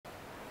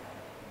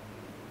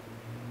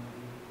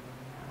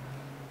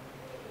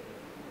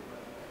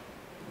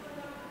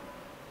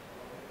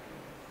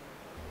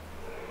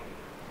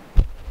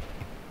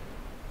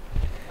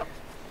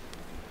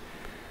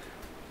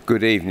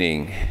Good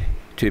evening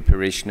to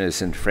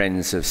parishioners and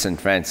friends of St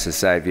Francis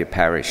Xavier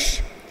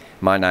Parish.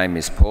 My name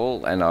is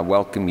Paul and I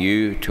welcome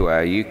you to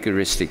our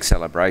Eucharistic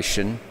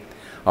celebration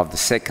of the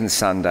second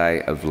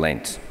Sunday of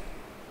Lent.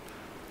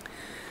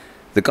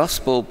 The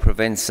Gospel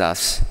presents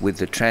us with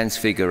the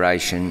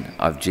transfiguration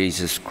of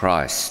Jesus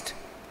Christ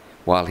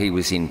while he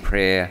was in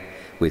prayer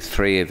with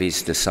three of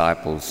his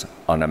disciples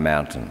on a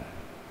mountain.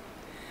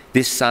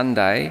 This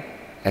Sunday,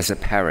 as a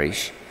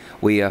parish,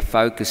 we are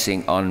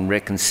focusing on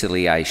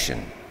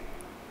reconciliation.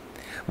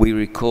 We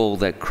recall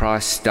that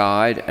Christ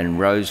died and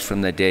rose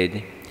from the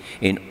dead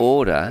in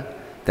order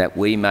that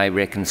we may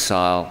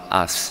reconcile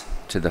us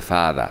to the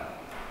Father.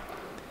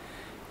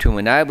 To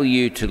enable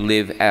you to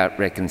live out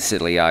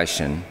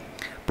reconciliation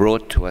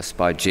brought to us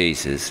by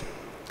Jesus,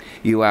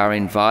 you are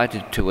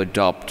invited to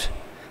adopt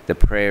the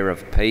prayer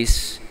of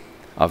peace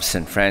of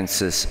St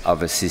Francis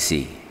of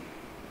Assisi.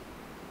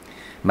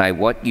 May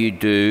what you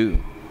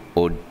do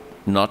or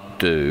not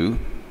do,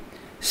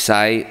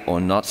 say or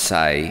not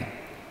say,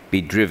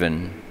 be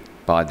driven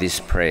by this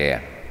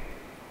prayer.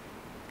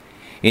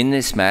 In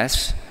this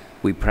Mass,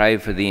 we pray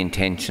for the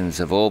intentions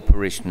of all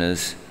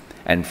parishioners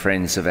and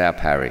friends of our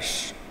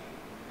parish.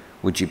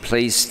 Would you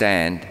please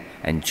stand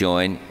and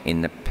join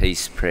in the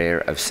peace prayer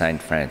of St.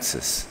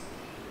 Francis?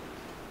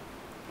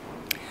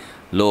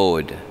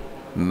 Lord,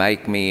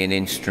 make me an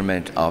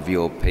instrument of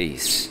your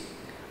peace.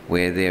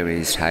 Where there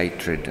is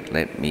hatred,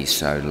 let me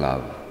sow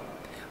love.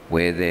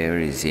 Where there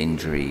is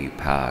injury,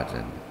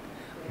 pardon.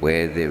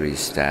 Where there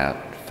is doubt,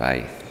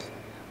 faith.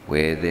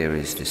 Where there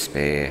is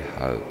despair,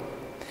 hope.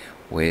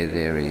 Where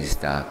there is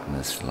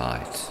darkness,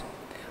 light.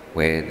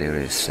 Where there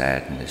is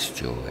sadness,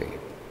 joy.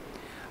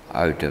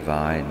 O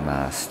Divine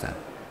Master,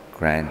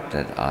 grant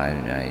that I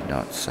may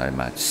not so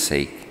much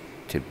seek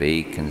to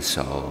be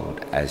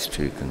consoled as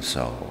to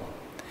console,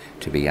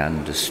 to be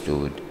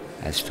understood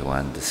as to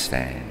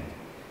understand,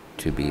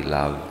 to be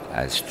loved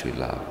as to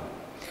love.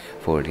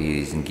 For it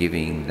is in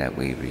giving that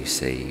we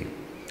receive,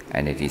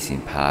 and it is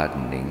in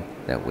pardoning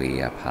that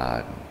we are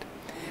pardoned,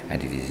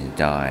 and it is in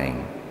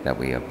dying that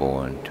we are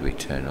born to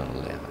eternal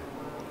life.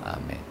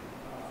 Amen.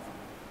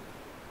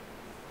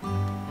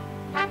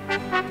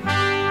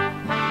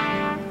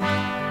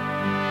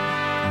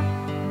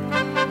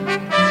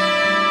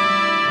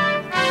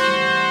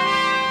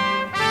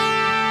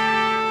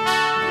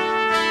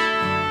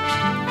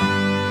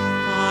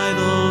 By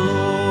the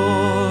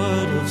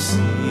Lord of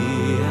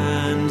sea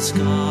and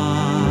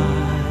sky,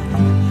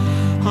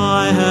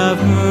 I have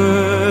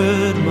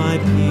heard my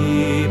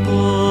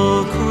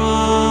people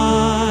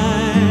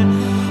cry,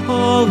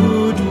 all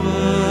who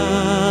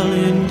dwell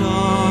in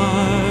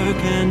dark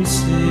and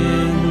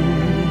sin,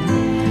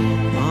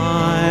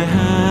 my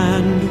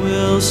hand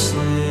will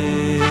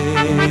save.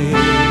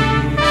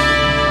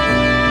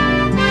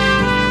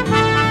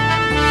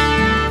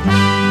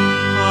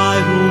 I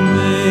who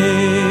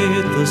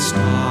made the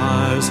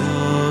stars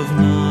of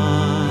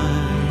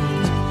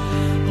night,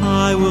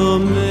 I will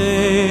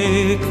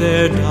make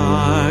their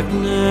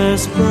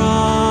darkness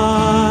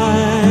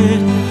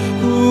bright.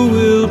 Who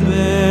will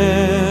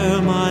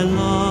bear my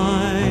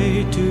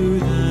light to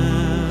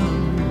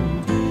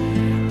them?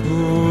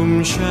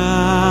 Whom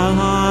shall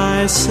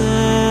I send?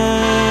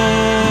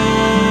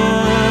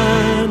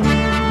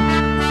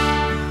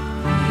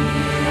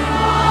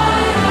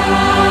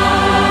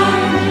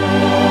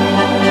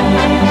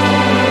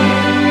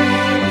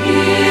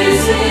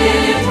 Is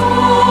it I,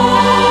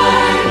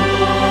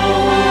 Lord?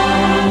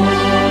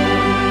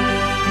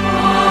 I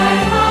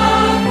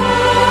have heard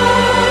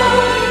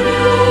you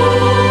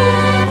calling in the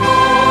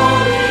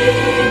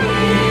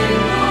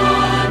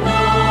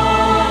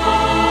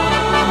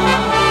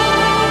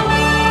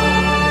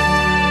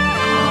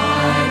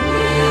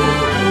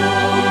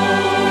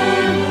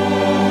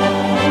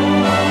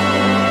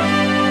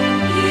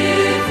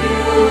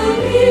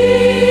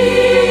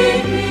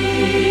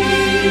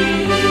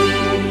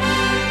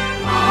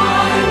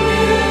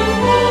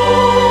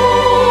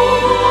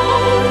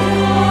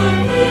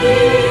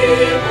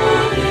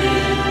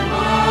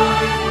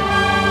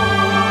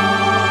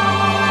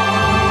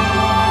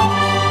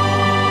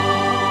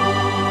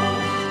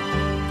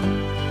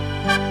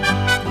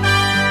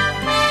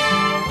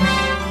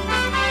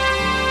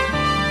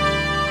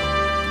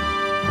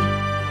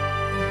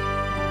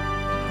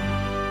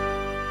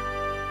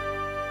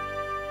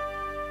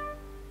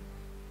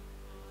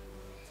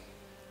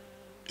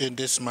In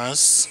this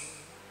Mass,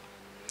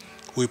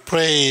 we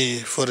pray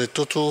for the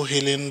total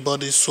healing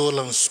body, soul,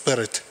 and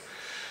spirit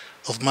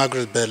of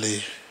Margaret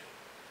Belly,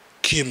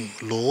 Kim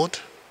Lord,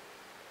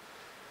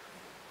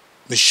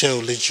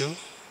 Michelle Liju,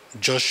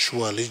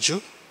 Joshua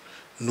Liju,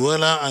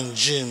 Nuela and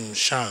Jim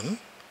Shan,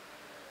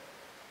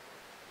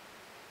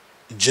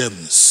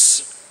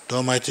 James. The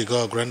Almighty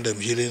God grant them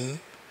healing,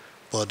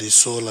 body,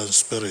 soul, and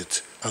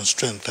spirit, and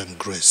strength and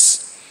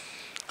grace.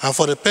 And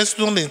for the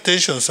personal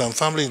intentions and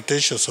family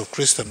intentions of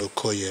Christian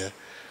Okoye,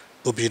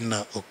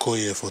 Obinna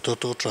Okoye for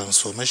total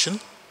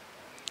transformation,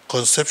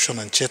 Conception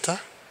and Cheta,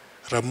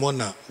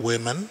 Ramona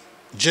Wayman,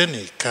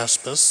 Jenny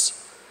Caspers,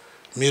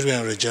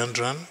 Miriam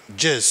Rajandran,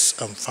 Jess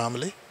and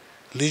family,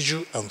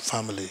 Liju and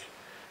family,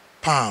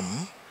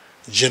 Pam,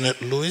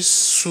 Janet Lewis,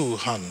 Sue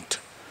Hunt,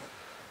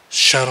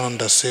 Sharon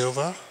Da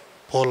Silva,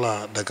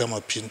 Paula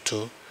Dagama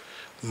Pinto,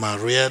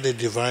 Maria the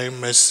Divine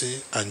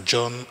Mercy, and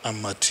John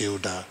and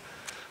Matilda.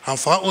 And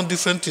for our own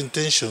different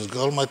intentions,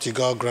 Almighty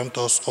God grant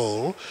us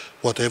all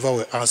whatever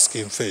we ask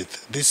in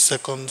faith this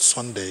second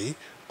Sunday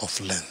of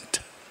Lent.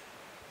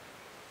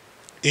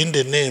 In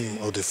the name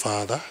of the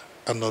Father,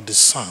 and of the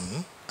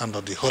Son, and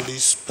of the Holy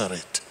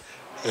Spirit.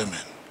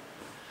 Amen.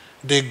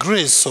 The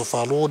grace of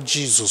our Lord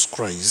Jesus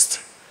Christ,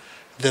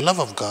 the love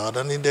of God,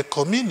 and in the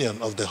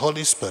communion of the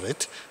Holy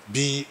Spirit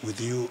be with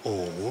you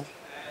all.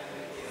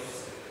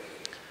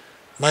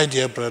 My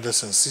dear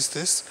brothers and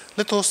sisters,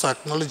 let us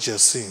acknowledge our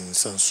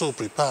sins and so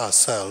prepare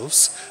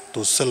ourselves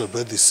to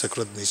celebrate the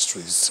sacred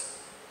mysteries.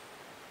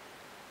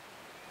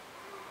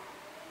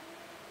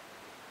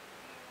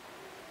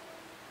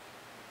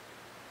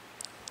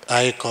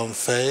 I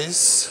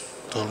confess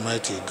to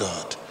Almighty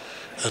God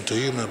and to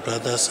you, my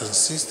brothers and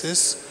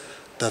sisters,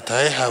 that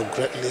I have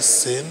greatly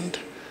sinned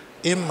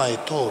in my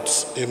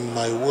thoughts, in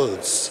my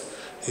words,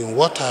 in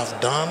what I have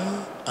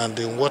done and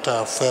in what I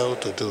have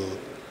failed to do.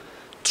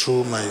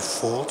 Through my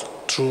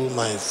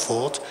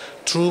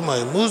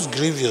most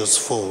grievous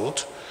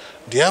fault.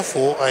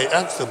 Therefore, I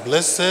ask the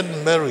Blessed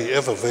Mary,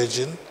 ever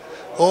Virgin,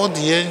 all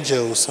the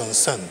angels and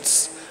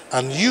saints,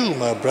 and you,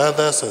 my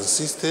brothers and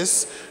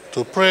sisters,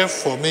 to pray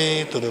for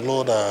me to the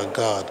Lord our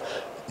God.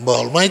 May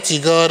Almighty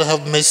God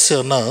have mercy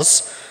on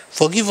us,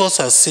 forgive us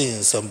our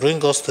sins, and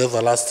bring us to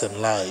everlasting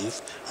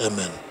life.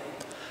 Amen.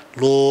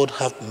 Lord,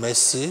 have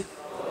mercy.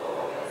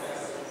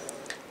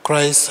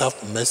 Christ,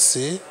 have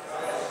mercy.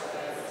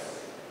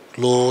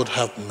 Lord,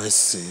 have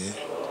mercy.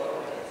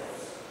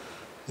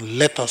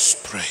 Let us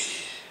pray.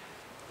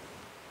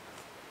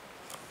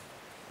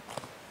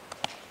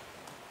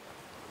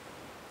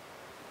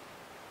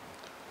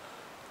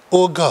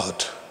 O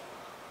God,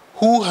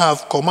 who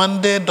have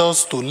commanded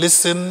us to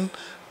listen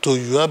to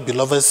your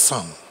beloved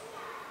Son,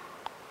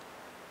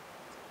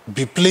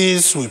 be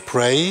pleased, we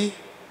pray,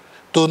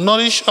 to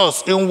nourish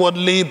us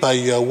inwardly by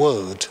your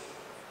word,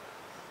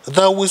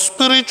 that with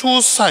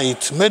spiritual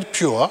sight made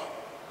pure,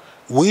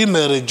 we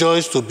may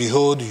rejoice to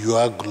behold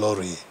your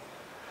glory.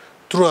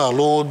 Through our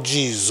Lord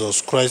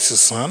Jesus Christ,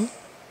 his Son,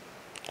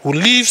 who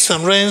lives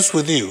and reigns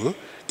with you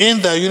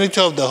in the unity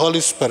of the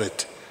Holy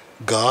Spirit,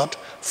 God,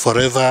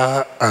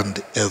 forever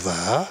and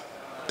ever.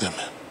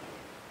 Amen.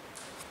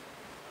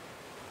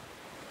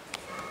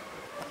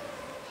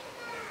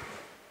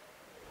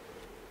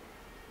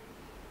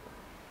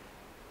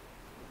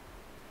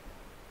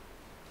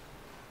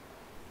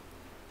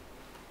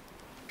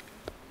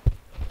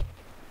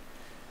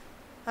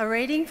 A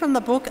reading from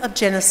the book of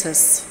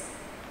Genesis.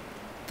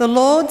 The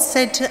Lord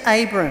said to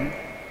Abram,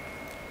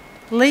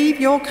 "Leave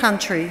your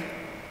country,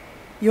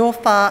 your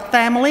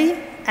family,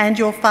 and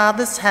your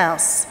father's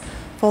house,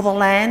 for the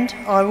land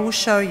I will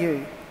show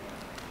you.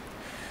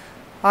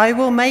 I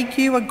will make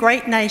you a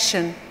great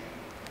nation.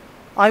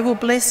 I will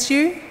bless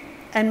you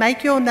and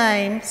make your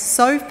name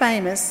so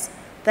famous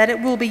that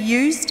it will be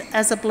used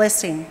as a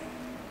blessing.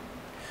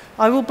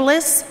 I will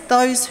bless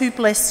those who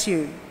bless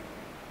you.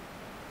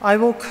 I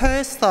will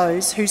curse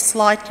those who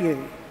slight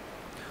you.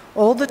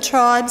 All the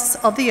tribes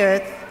of the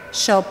earth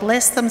shall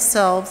bless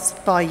themselves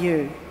by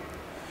you."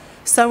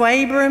 So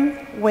Abram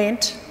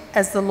went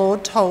as the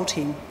Lord told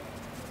him.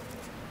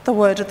 The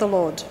word of the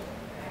Lord.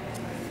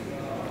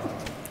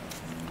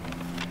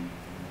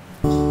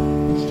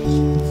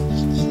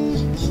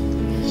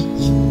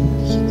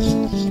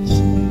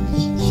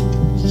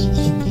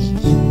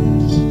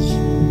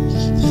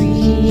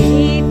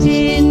 Create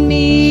in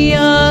me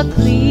a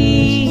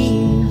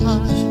clean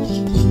heart,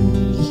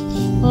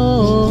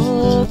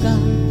 O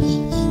God,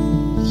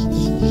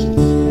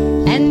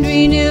 and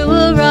renew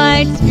a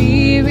right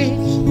spirit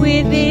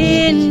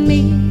within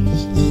me.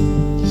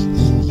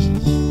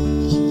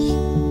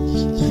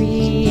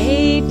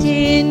 Create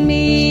in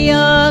me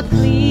a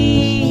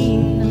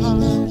clean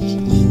heart,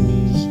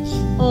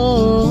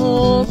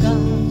 O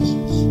God,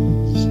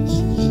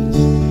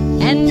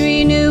 and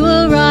renew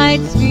a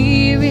right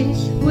spirit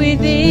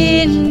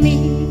within me.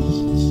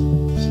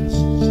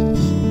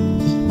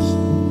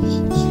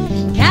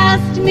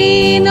 Cast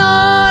me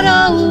not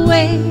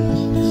away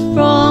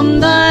from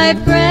thy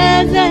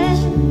presence,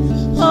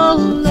 O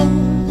Lord.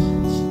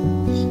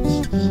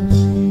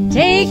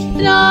 Take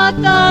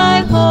not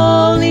thy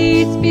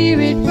Holy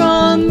Spirit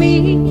from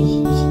me.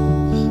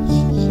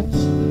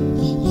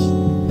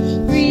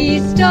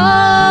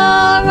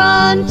 Restore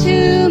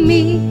unto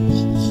me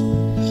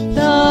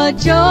the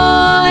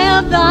joy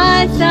of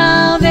thy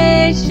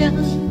salvation,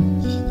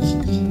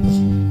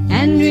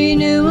 and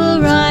renew a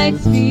right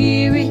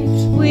spirit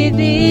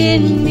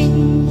within me.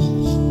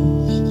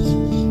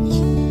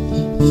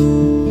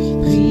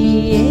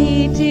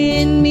 Create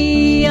in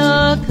me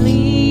a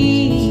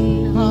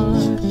clean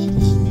heart,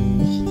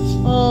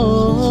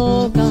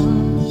 O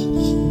God,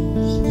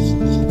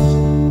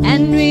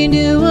 and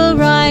renew a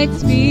right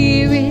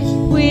spirit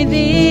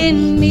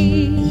within me.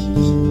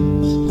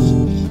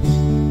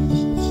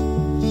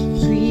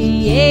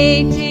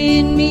 Create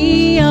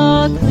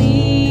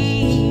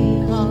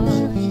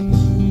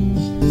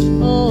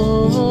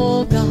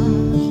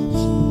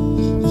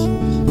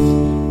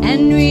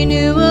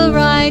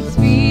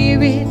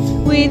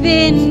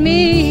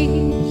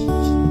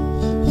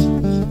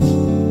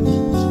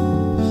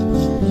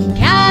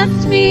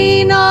cast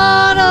me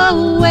not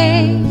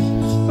away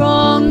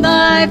from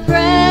thy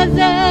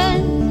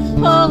presence,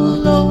 O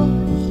Lord.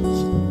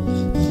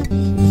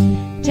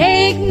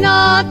 Take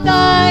not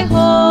thy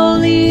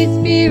Holy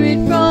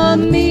Spirit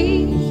from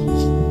me.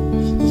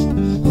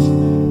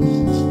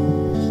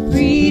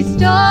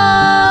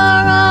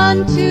 Restore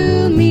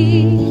unto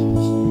me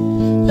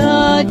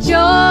the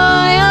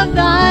joy of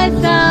thy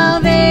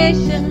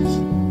salvation,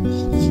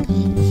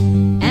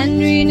 and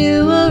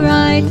renew a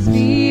right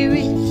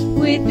spirit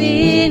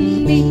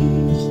within me.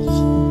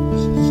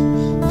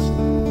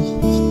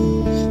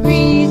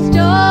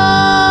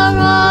 Restore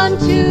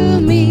unto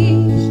me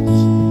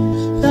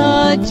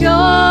the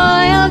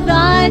joy of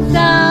thy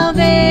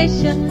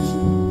salvation,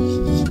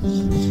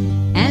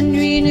 and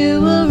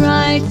renew a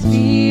right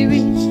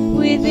spirit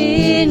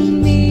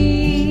within me.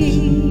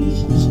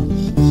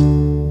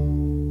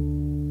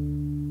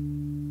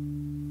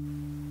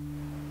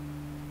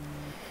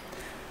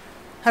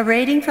 A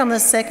reading from the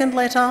second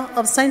letter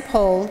of St.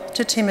 Paul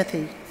to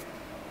Timothy.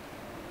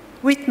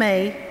 With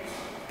me,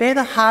 bear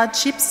the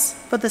hardships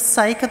for the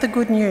sake of the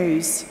good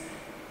news,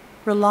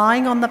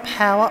 relying on the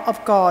power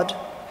of God,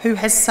 who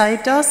has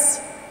saved us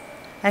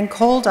and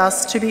called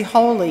us to be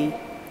holy,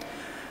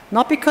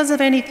 not because of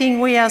anything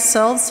we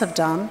ourselves have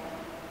done,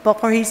 but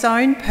for his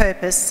own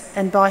purpose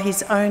and by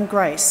his own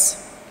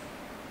grace.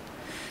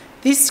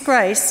 This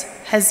grace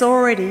has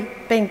already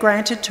been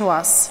granted to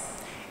us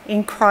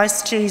in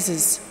Christ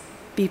Jesus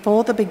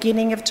before the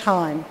beginning of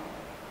time,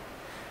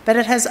 but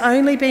it has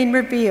only been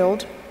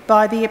revealed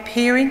by the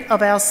appearing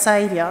of our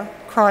Saviour,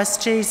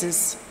 Christ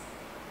Jesus.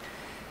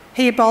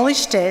 He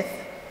abolished death,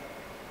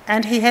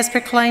 and he has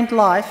proclaimed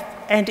life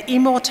and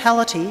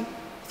immortality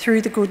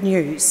through the good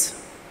news.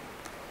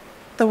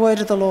 The word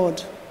of the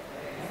Lord.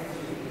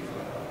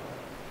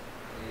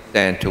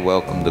 Stand to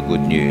welcome the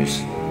good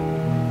news.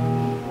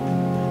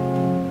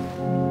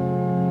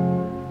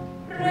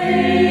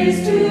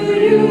 Praise to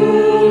you,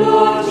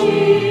 Lord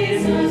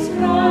Jesus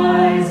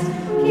Christ,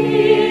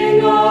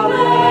 King of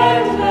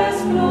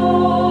endless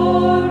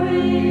glory.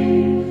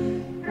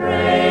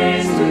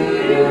 Praise to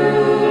you,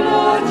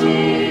 Lord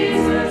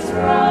Jesus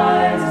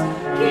Christ,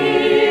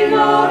 King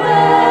of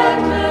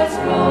endless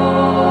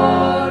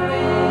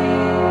glory.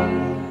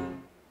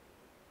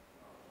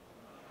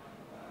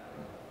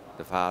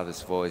 The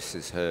Father's voice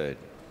is heard.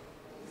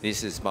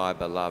 This is my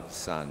beloved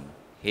Son.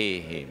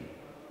 Hear him.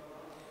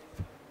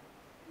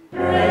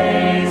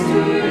 Praise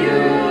to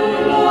you,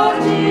 Lord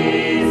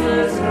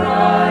Jesus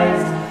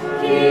Christ,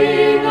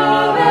 King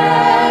of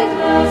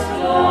endless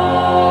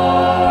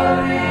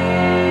glory.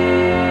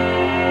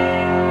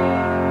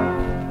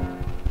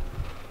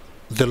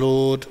 The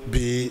Lord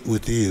be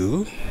with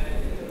you.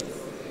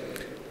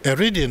 A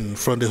reading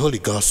from the Holy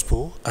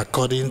Gospel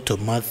according to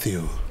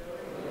Matthew.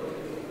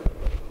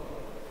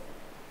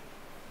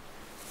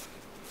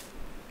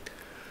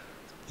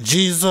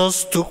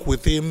 Jesus took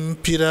with him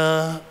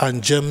Peter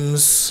and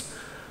James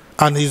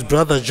and his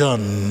brother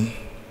John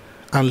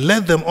and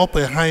led them up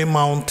a high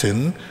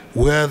mountain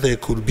where they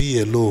could be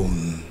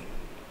alone.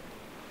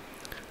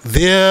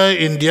 There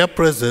in their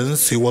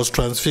presence he was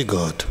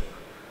transfigured.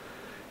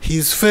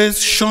 His face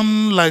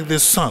shone like the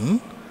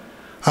sun,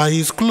 and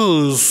his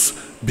clothes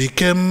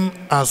became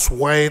as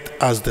white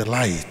as the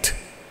light.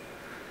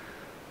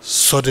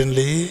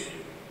 Suddenly,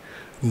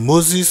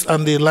 Moses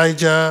and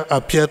Elijah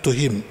appeared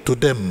to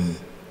them.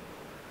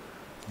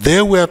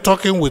 They were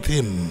talking with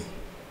him.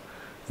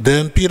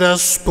 Then Peter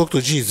spoke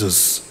to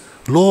Jesus.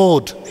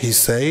 "Lord," he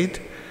said,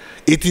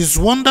 "it is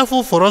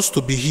wonderful for us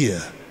to be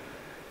here.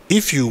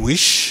 If you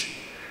wish,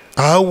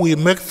 I will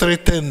make 3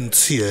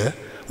 tents here,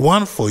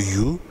 one for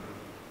you,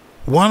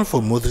 one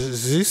for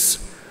Moses,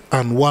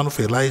 and one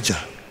for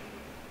Elijah."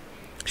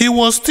 He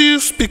was still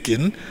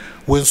speaking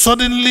when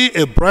suddenly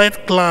a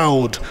bright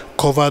cloud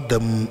covered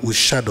them with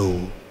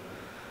shadow.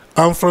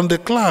 And from the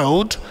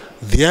cloud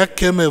there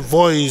came a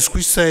voice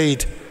which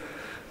said,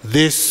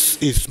 "This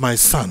is my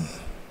Son,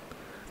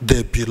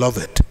 the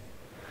beloved.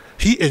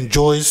 He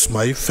enjoys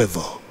my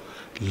favor.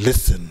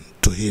 Listen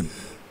to him."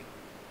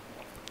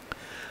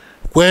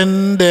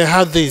 When they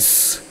heard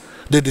this,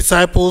 the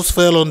disciples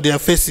fell on their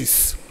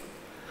faces,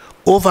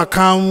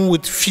 overcome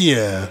with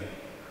fear.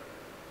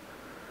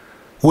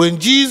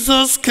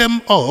 Jesus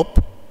came up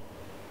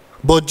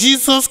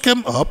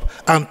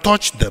and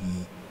touched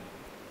them.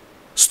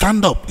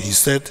 "Stand up," he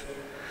said.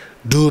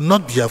 "Do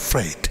not be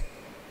afraid."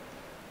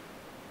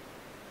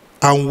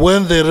 And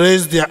when they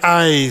raised their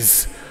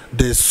eyes,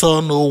 they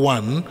saw no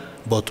one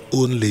but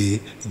only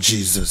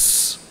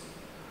Jesus.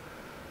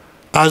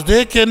 As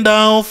they came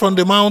down from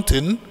the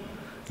mountain,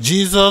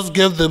 Jesus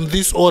gave them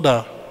this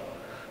order: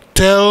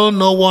 "Tell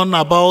no one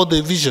about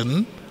the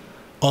vision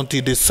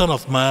until the Son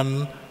of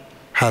Man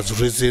has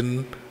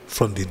risen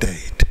from the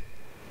dead."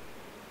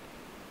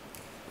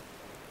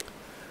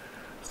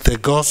 The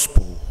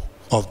Gospel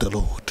of the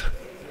Lord.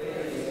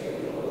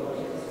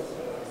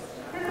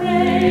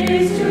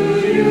 Praise to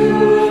you,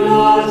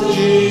 Lord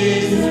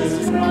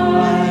Jesus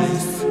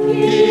Christ,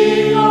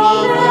 King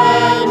of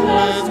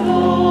endless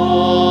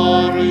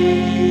glory.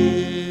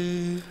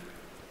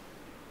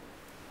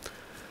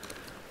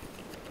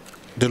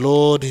 The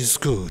Lord is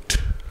good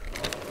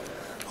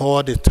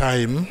all the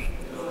time.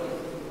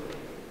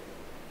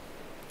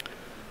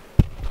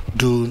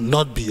 Do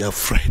not be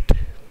afraid.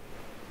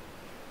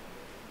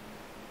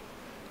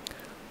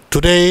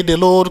 Today, the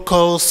Lord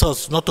calls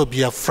us not to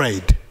be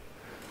afraid.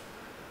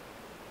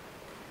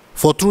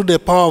 For through the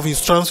power of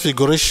his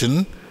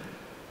transfiguration,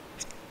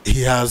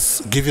 he has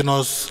given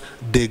us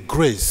the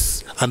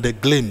grace and the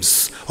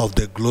glimpse of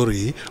the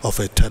glory of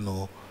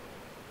eternal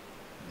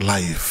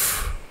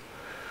life.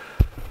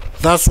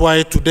 That's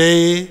why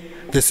today,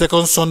 the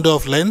second Sunday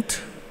of Lent,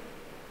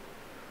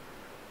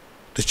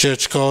 the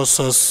church calls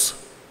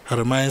us and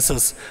reminds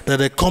us that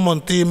the common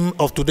theme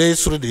of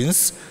today's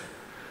readings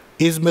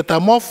is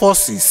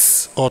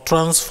metamorphosis or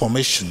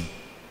transformation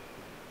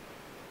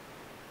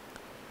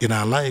in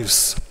our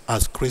lives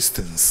as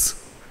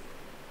Christians.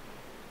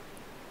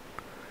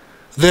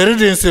 The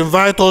readings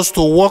invite us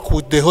to walk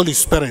with the Holy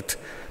Spirit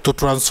to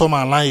transform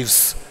our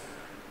lives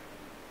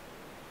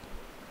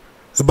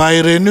by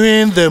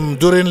renewing them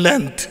during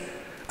Lent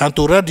and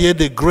to radiate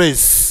the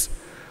grace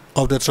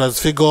of the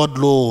transfigured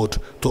Lord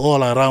to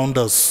all around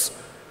us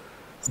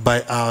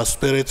by our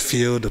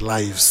spirit-filled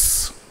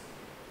lives.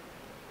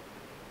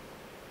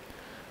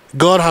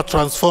 God has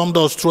transformed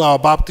us through our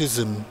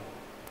baptism,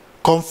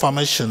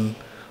 confirmation,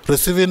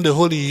 receiving the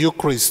Holy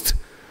Eucharist,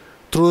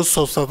 through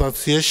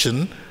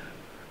substantiation,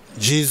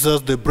 Jesus,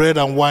 the bread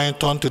and wine,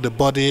 turned to the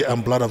body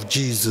and blood of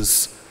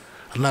Jesus,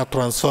 and now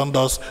transformed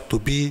us to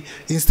be,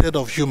 instead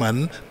of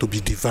human, to be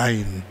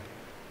divine.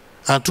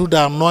 And through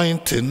the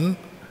anointing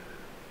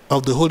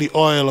of the holy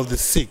oil of the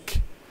sick,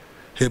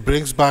 he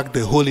brings back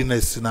the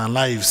holiness in our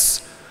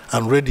lives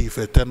and ready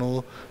for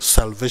eternal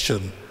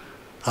salvation,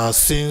 our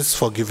sins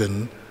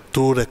forgiven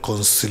through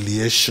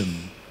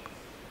reconciliation.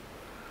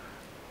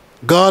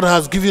 God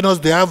has given us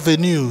the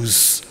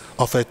avenues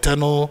of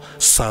eternal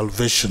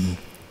salvation.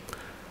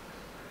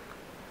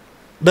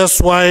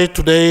 That's why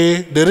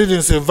today the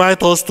readings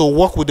invite us to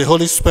walk with the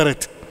Holy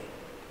Spirit,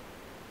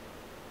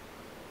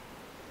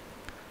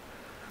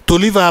 to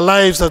live our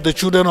lives as the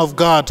children of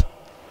God,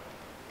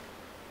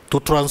 to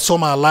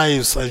transform our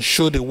lives and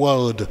show the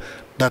world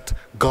that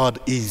God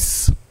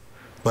is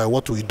by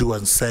what we do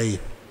and say.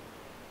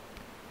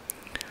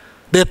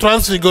 The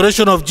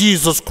transfiguration of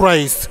Jesus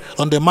Christ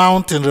on the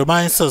mountain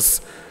reminds us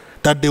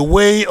that the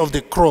way of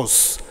the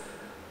cross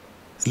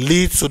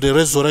leads to the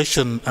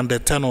resurrection and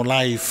eternal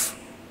life,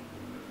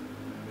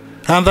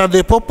 and that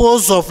the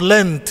purpose of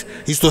Lent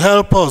is to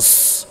help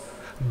us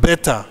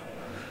better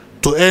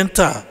to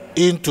enter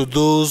into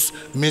those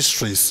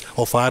mysteries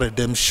of our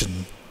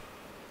redemption.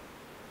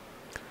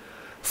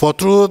 For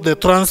through the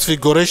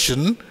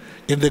transfiguration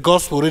in the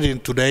gospel reading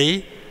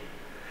today,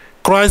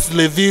 Christ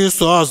reveals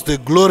to us the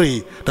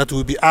glory that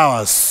will be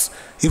ours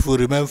if we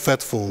remain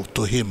faithful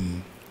to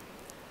him.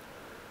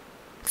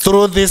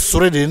 Through this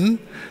reading,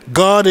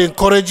 God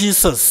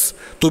encourages us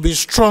to be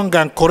strong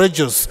and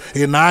courageous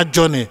in our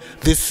journey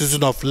this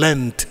season of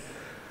Lent,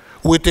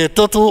 with a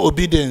total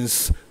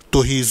obedience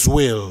to his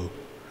will.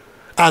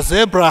 As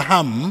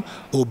Abraham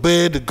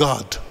obeyed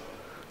God,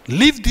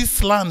 leave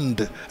this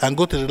land and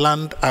go to the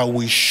land I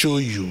will show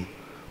you.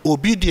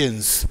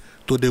 Obedience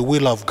to the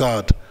will of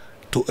God,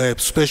 to a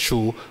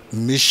special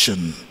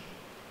mission.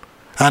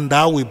 And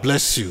I will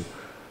bless you,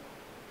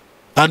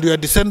 and your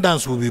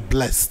descendants will be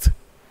blessed.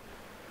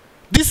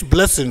 This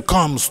blessing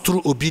comes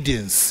through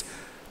obedience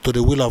to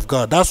the will of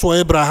God. That's why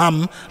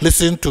Abraham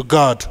listened to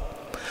God.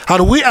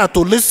 And we are to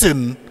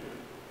listen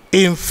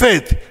in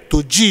faith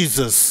to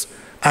Jesus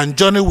and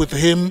journey with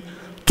him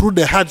through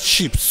the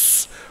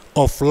hardships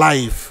of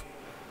life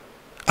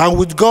and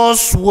with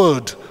God's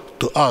word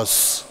to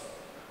us.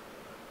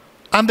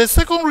 And the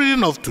second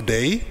reading of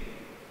today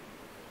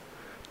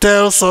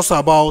tells us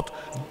about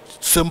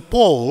St.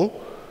 Paul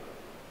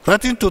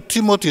writing to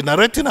Timothy,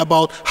 narrating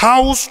about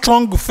how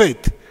strong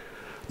faith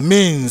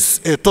means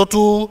a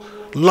total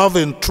love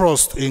and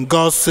trust in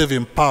God's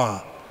saving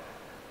power,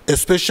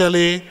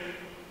 especially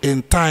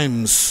in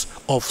times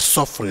of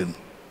suffering.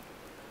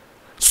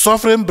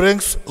 Suffering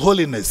brings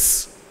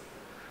holiness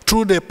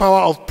through the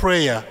power of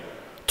prayer,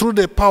 through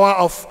the power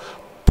of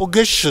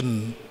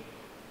purgation,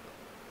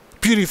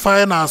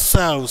 purifying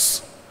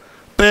ourselves,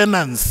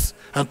 penance,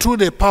 and through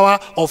the power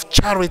of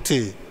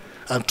charity,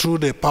 and through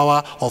the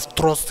power of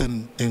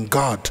trusting in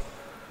God.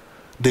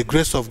 The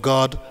grace of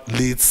God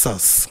leads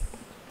us.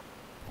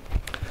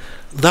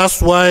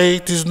 That's why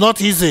it is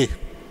not easy.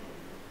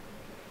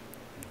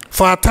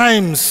 For at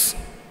times,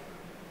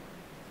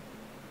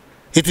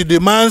 it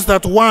demands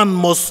that one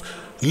must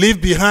leave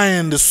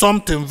behind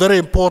something very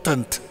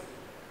important.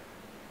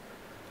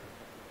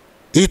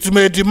 It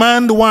may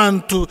demand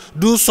one to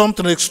do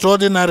something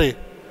extraordinary.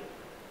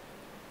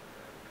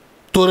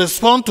 To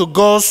respond to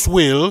God's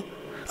will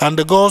and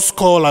the God's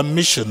call and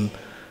mission,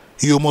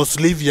 you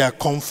must leave your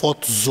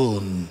comfort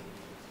zone.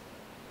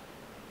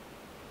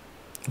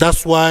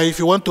 That's why if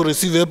you want to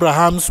receive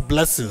Abraham's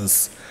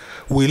blessings,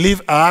 we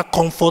leave our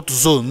comfort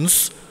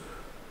zones,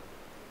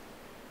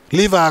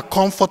 live our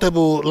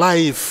comfortable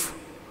life,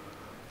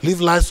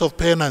 live lives of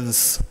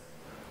penance,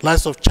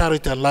 lives of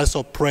charity and lives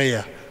of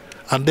prayer.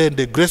 And then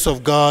the grace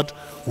of God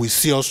will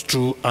see us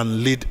through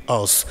and lead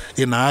us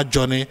in our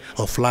journey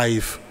of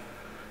life.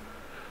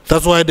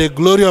 That's why the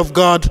glory of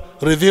God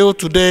revealed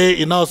today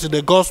in us in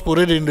the gospel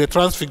reading, in the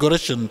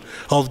transfiguration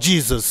of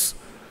Jesus,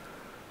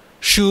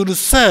 should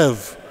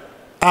serve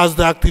as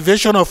the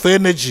activation of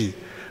energy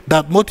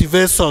that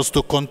motivates us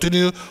to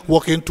continue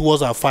working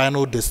towards our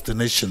final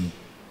destination.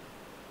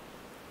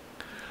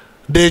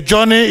 The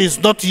journey is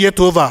not yet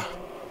over,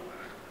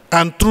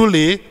 and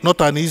truly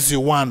not an easy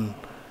one.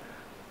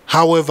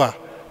 However,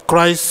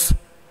 Christ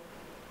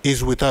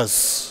is with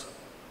us.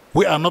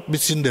 We are not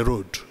missing the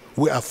road.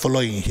 We are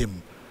following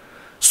him.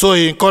 So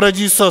he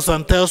encourages us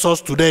and tells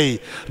us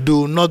today,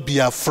 do not be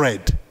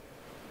afraid.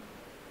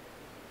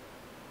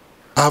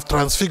 I have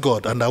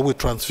transfigured and I will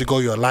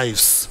transfigure your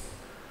lives.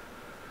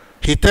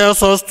 He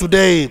tells us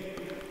today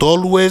to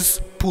always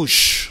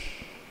push,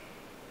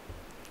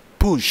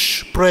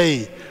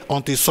 pray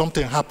until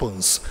something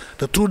happens.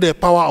 That through the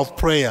power of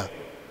prayer,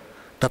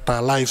 that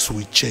our lives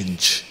will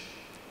change.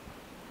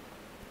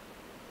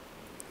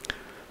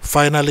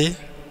 Finally,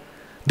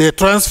 the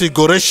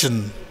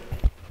transfiguration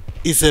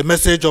is a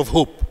message of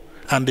hope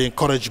and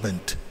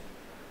encouragement.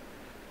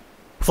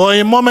 For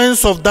in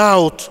moments of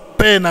doubt,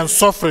 pain and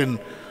suffering,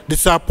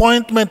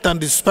 disappointment and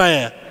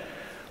despair,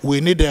 we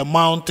need a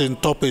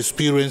mountaintop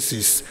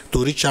experiences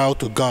to reach out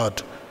to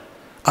God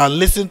and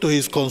listen to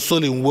his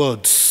consoling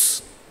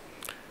words.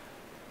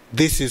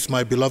 This is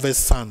my beloved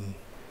son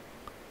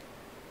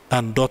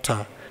and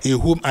daughter, in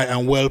whom I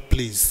am well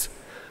pleased.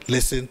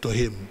 Listen to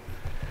him.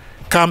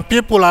 Can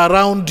people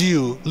around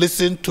you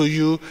listen to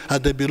you as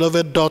the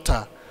beloved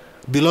daughter,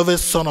 beloved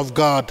son of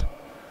God?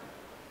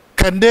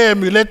 Can they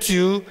emulate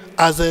you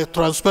as a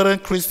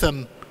transparent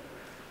Christian,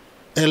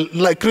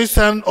 a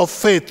Christian of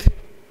faith,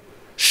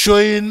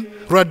 showing,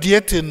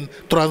 radiating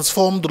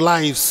transformed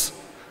lives,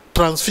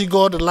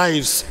 transfigured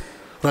lives,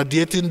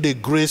 radiating the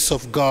grace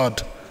of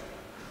God?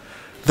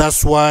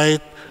 That's why,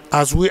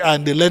 as we are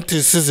in the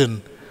Lenten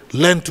season,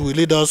 Lent will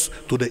lead us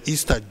to the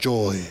Easter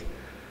joy.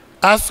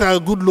 Ask our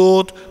good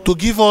Lord to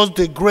give us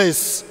the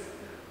grace,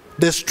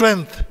 the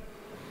strength,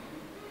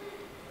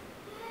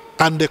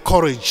 and the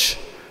courage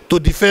to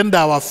defend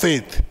our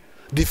faith,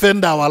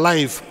 defend our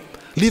life,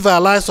 live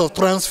our lives of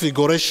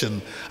transfiguration,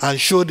 and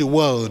show the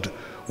world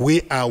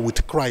we are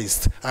with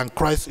Christ and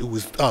Christ is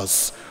with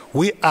us.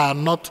 We are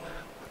not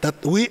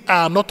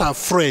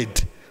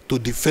afraid to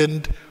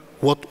defend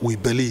what we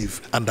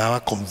believe and our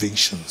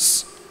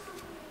convictions.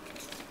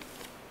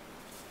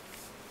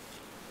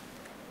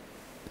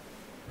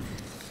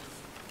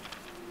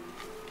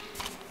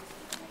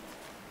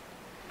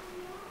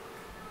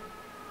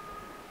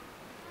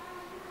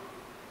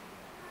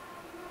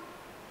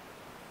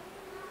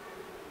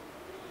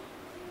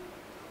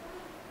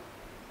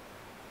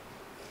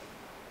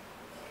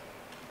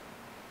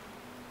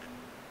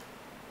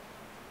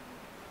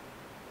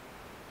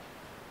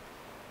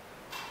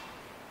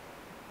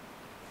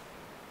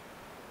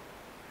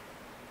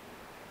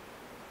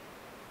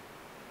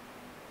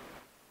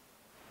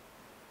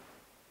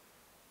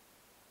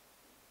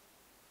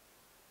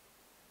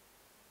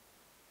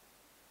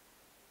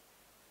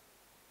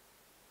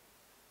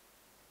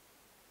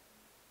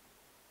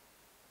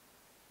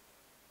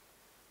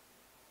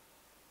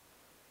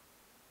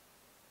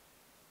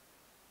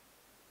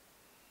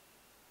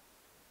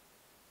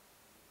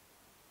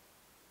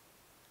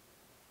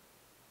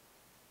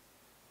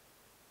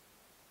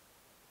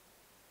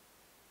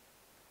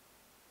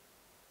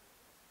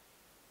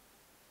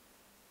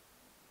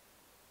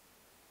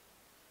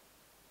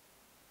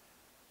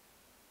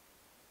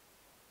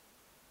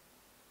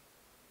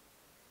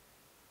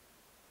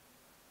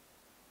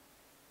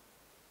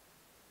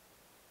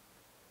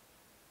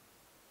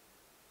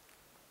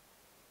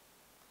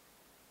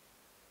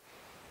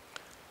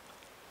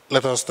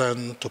 Let us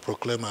stand to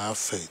proclaim our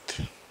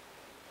faith.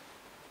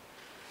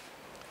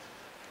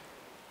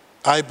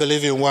 I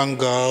believe in one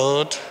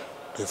God,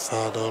 the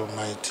Father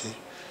Almighty,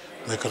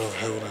 maker of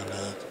heaven and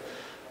earth,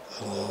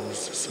 and the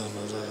Son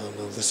and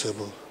the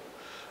invisible.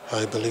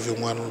 I believe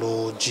in one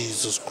Lord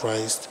Jesus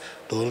Christ,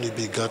 the only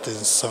begotten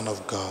Son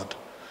of God,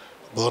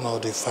 born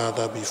of the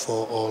Father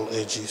before all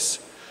ages,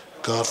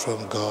 God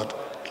from God,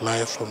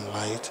 light from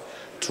light,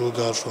 true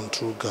God from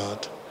true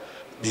God,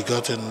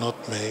 begotten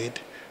not made,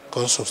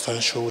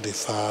 consubstantial with the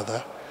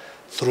Father.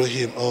 Through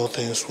him all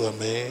things were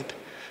made.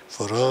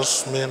 For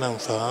us men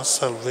and for our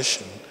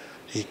salvation,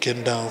 he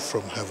came down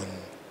from heaven.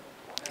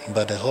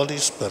 By the Holy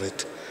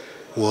Spirit,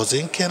 was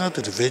incarnate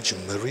with the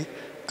Virgin Mary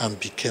and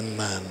became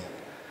man.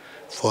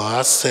 For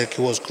our sake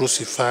he was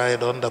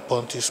crucified under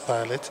Pontius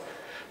Pilate.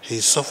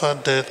 He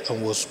suffered death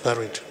and was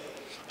buried,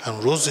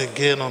 and rose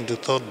again on the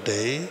third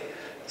day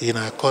in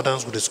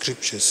accordance with the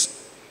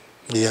Scriptures.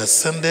 He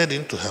ascended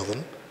into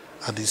heaven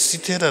and is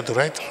seated at the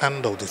right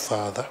hand of the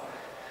Father.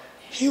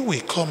 He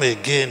will come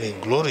again in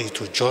glory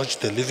to judge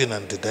the living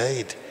and the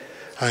dead,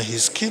 and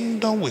his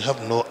kingdom will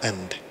have no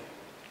end.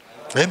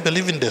 I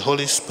believe in the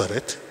Holy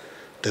Spirit,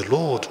 the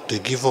Lord, the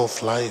giver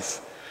of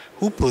life,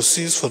 who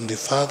proceeds from the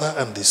Father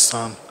and the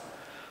Son,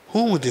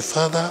 who with the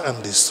Father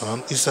and the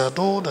Son is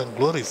adored and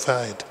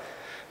glorified,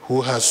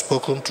 who has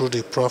spoken through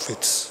the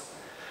prophets.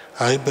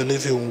 I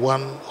believe in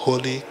one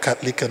holy,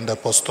 Catholic and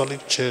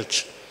Apostolic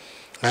Church.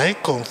 I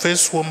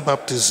confess one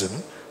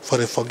baptism for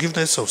the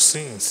forgiveness of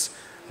sins.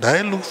 And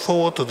I look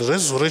forward to the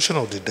resurrection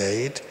of the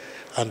dead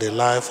and the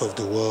life of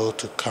the world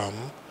to come.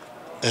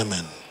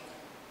 Amen.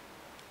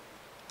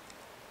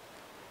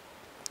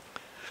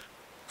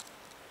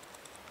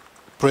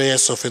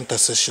 Prayers of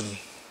intercession.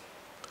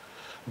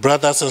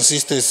 Brothers and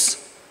sisters,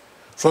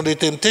 from the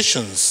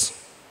temptations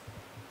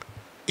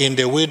in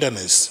the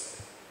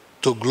wilderness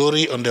to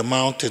glory on the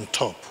mountain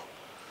top,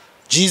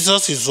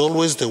 Jesus is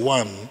always the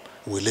one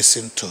we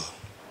listen to.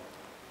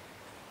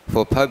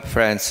 For Pope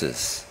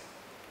Francis,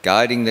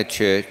 guiding the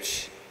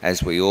Church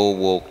as we all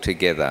walk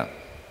together,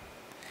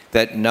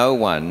 that no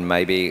one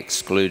may be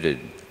excluded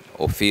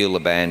or feel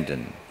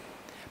abandoned,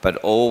 but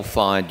all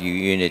find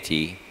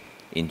unity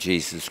in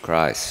Jesus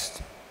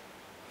Christ.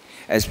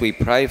 As we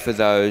pray for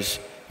those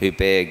who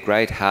bear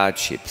great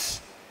hardships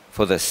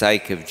for the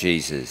sake of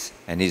Jesus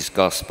and his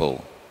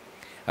gospel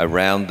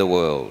around the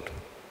world,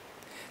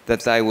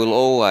 that they will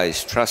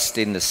always trust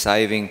in the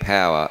saving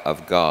power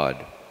of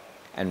God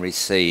and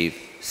receive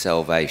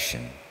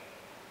salvation.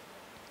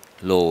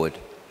 Lord,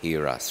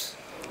 hear us.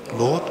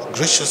 Lord,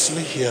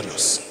 graciously hear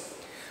us.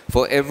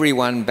 For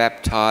everyone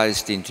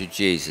baptized into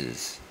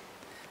Jesus,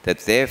 that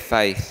their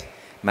faith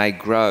may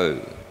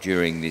grow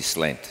during this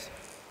Lent,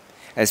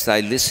 as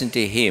they listen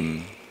to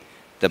him,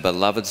 the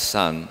beloved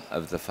Son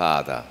of the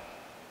Father.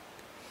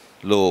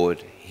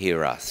 Lord,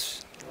 hear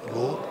us.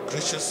 Lord,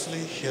 graciously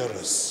hear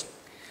us.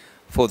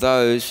 For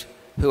those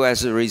who,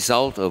 as a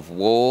result of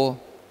war,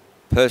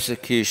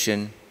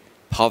 persecution,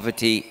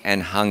 poverty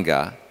and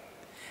hunger,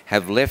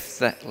 have left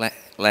the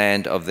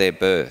land of their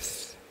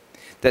birth,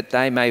 that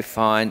they may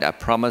find a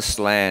promised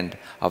land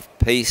of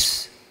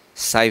peace,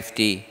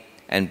 safety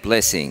and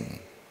blessing,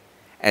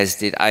 as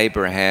did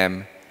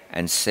Abraham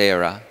and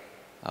Sarah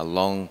a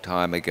long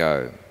time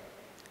ago.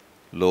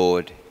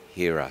 Lord,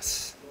 hear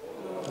us.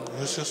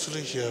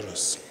 Graciously hear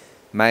us.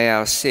 May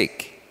our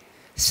sick,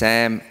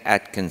 Sam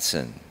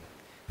Atkinson,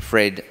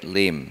 Fred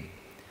Lim,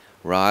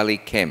 Riley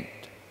Kemp,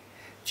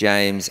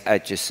 James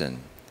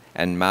Atchison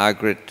and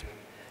Margaret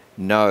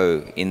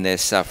know in their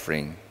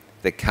suffering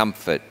the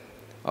comfort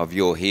of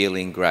your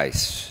healing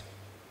grace.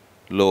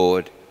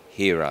 Lord,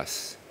 hear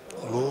us.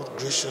 Lord,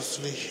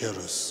 graciously hear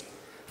us.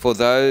 For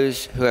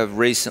those who have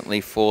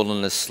recently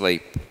fallen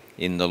asleep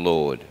in the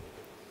Lord,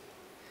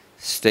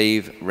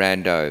 Steve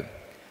Rando,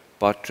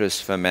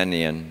 Botris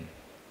Fermanian,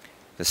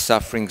 the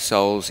suffering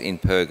souls in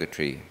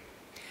purgatory,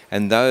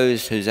 and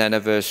those whose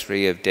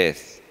anniversary of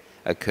death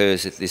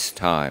occurs at this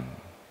time,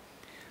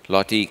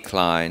 Lottie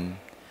Klein,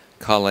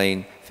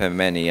 Colleen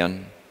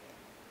Fermanian,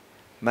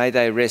 may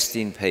they rest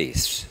in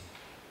peace.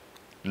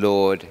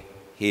 Lord,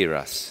 hear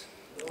us.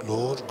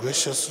 Lord,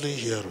 graciously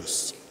hear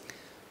us.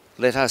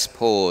 Let us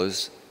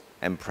pause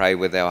and pray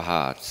with our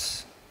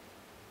hearts.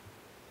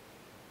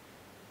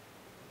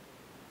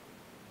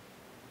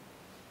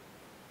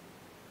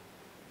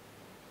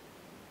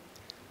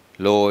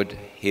 Lord,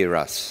 hear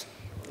us.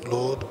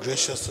 Lord,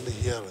 graciously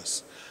hear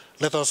us.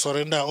 Let us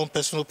surrender our own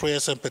personal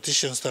prayers and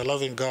petitions to our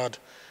loving God,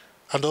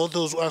 and all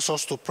those who ask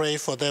us to pray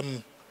for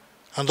them,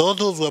 and all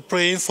those we are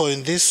praying for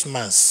in this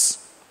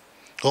Mass.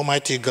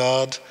 Almighty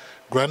God,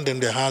 grant them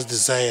their heart's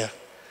desire,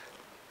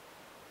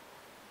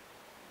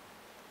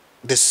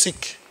 the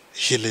sick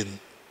healing,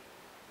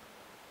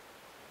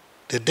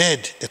 the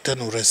dead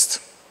eternal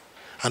rest,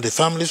 and the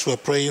families we are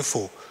praying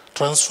for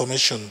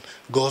transformation,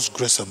 God's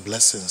grace and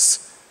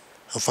blessings.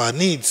 And for our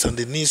needs and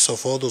the needs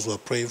of all those we are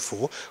praying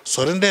for,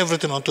 surrender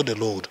everything unto the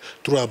Lord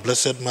through our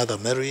Blessed Mother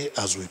Mary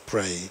as we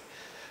pray.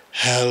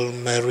 Hail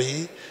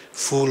Mary,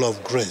 full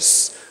of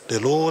grace, the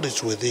Lord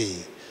is with thee.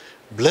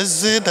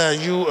 Blessed are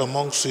you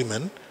amongst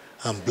women,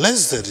 and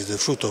blessed is the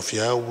fruit of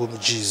your womb,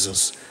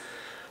 Jesus.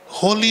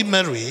 Holy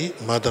Mary,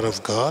 Mother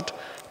of God,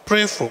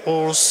 pray for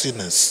all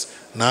sinners,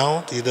 now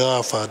and at the hour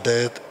of our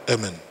death.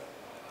 Amen.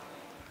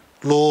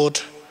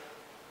 Lord,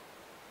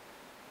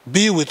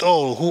 be with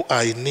all who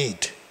are in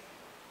need,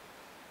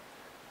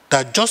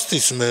 that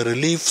justice may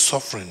relieve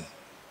suffering,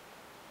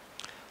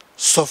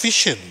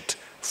 sufficient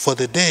for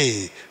the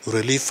day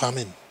relieve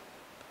famine,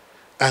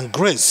 and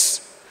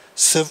grace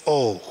save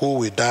all who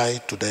will die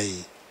today,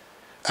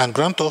 and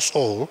grant us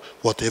all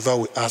whatever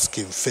we ask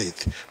in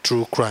faith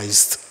through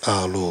Christ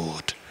our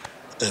Lord.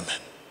 Amen.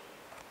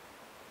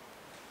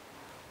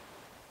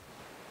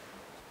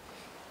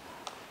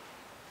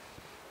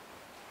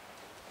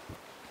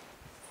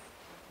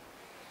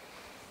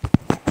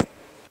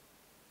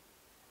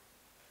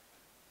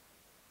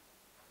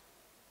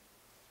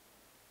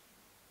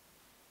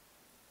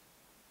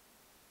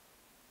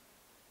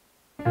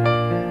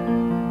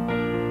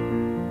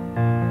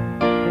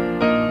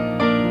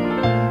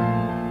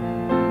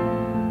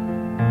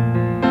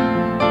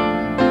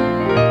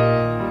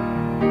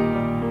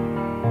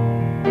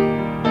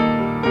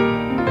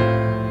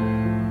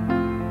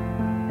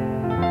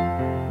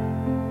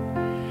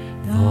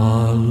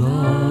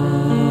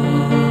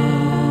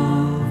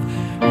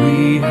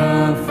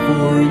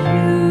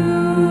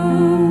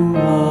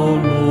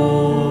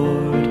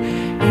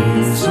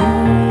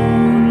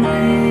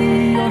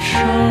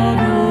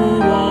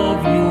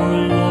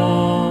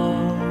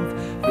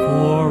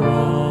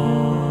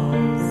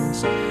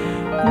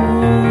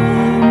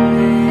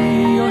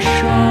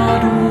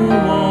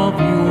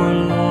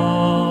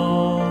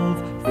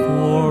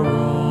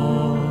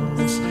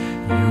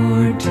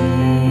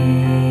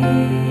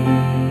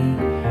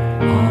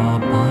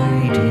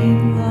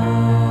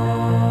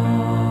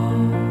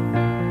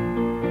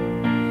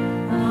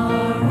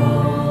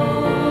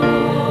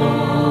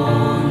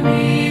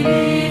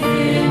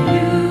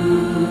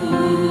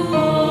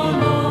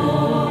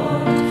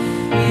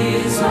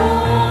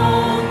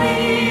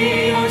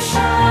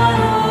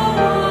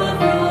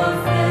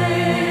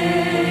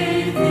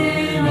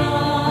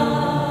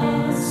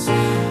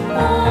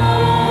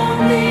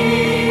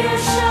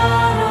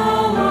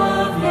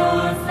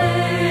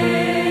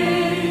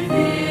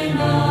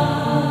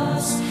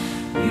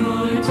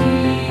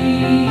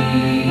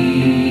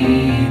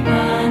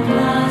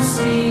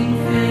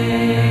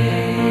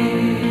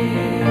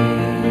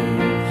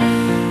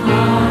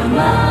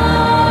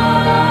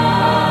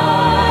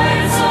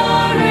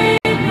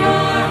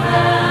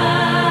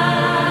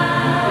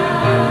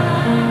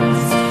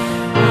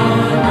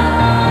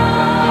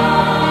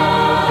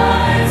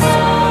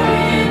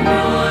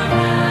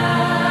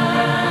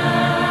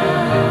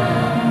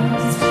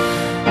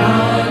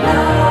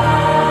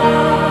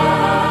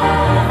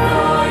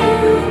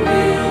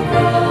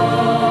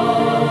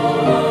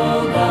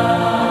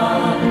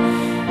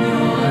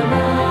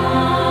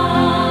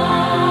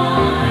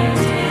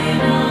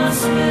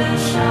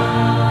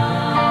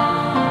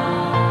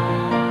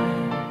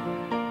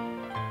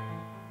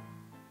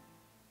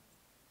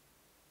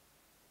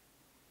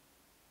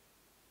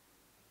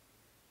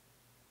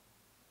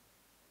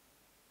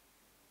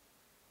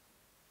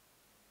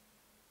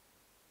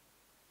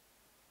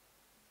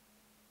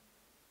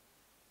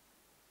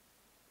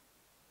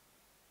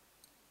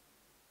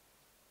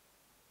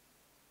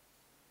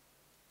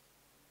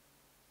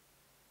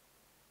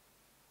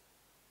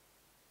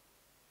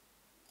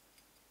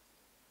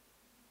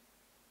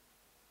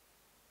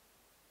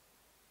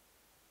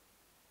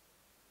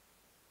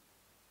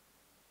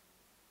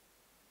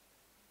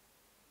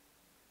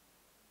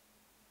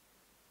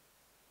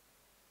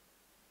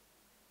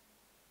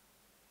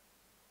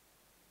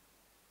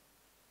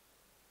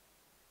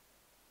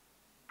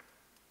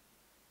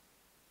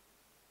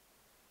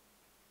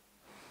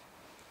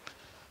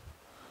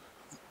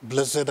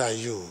 Blessed are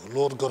you,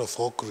 Lord God of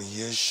all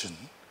creation.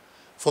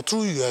 For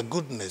through your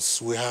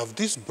goodness we have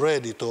this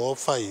bread to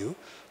offer you,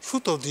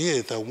 fruit of the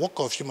earth and work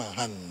of human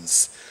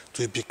hands,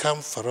 to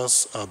become for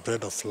us our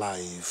bread of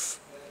life.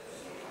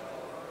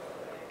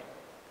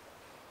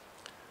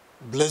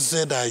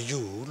 Blessed are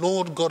you,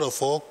 Lord God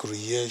of all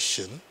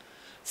creation.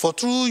 For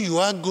through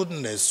your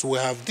goodness we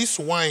have this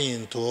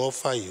wine to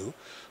offer you,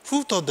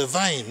 fruit of the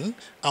vine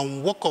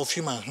and work of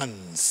human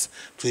hands,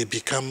 to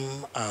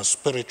become our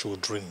spiritual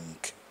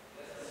drink.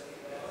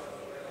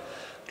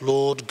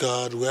 Lord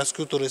God, we ask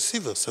you to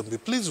receive us and be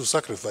pleased with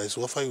sacrifice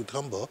we offer you with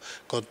humble,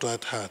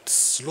 contrite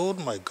hearts. Lord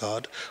my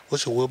God,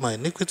 wash away my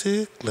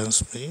iniquity,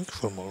 cleanse me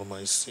from all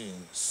my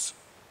sins.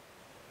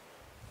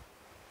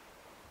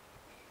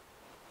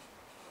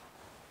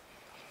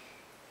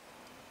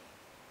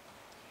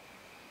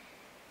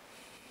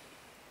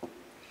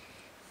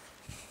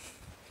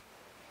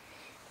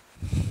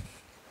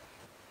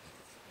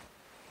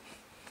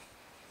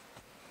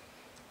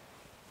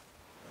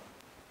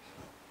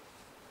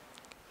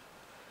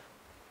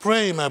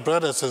 Pray, my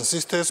brothers and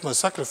sisters, my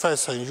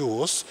sacrifice and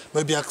yours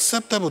may be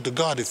acceptable to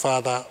God the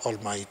Father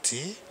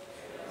Almighty.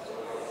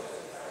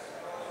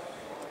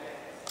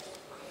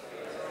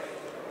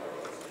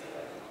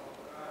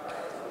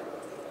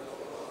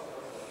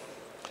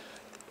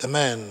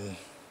 Amen.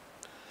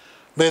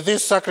 May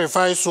this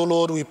sacrifice, O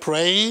Lord, we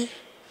pray,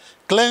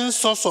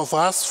 cleanse us of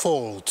our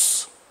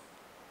faults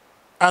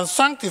and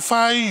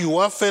sanctify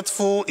your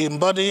faithful in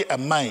body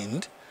and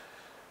mind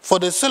for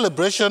the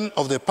celebration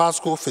of the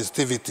Paschal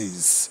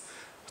festivities,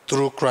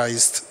 through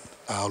Christ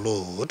our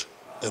Lord.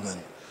 Amen.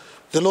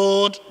 The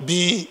Lord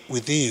be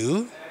with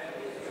you.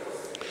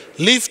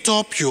 Lift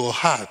up your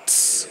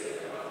hearts.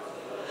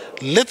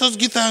 Let us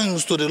give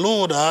thanks to the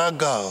Lord our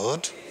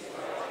God.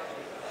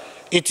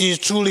 It is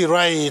truly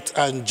right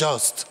and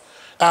just,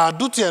 our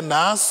duty and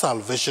our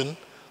salvation,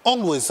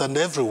 always and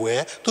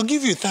everywhere, to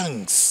give you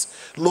thanks,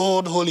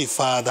 Lord, Holy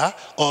Father,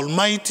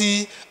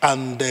 Almighty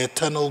and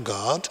eternal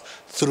God,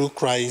 through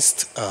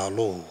Christ our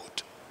Lord.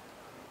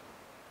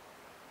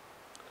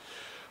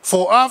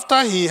 For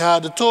after he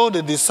had told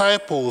the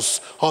disciples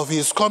of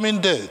his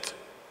coming death,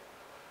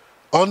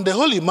 on the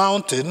holy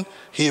mountain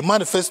he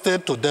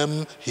manifested to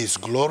them his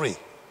glory,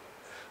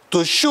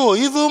 to show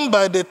even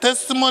by the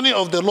testimony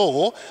of the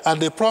law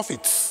and the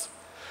prophets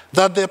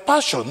that the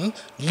passion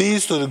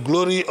leads to the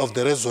glory of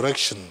the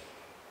resurrection.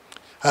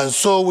 And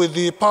so with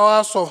the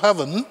powers of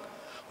heaven,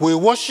 we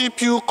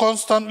worship you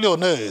constantly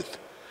on earth,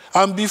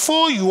 and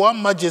before your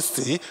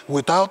majesty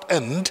without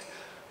end,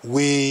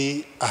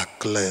 we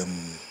acclaim.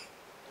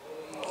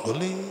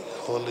 Holy,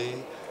 holy,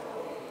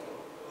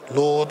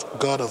 Lord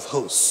God of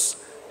hosts,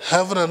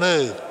 heaven and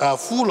earth are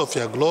full of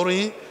your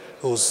glory.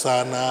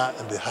 Hosanna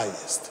in the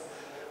highest.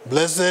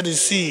 Blessed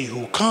is he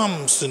who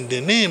comes in the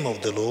name of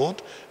the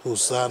Lord.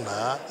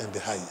 Hosanna in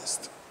the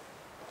highest.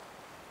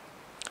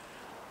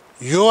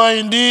 You are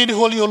indeed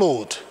holy, O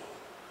Lord,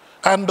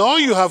 and all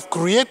you have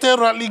created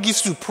rightly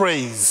gives you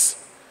praise.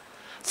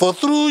 For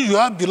through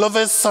your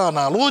beloved Son,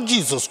 our Lord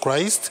Jesus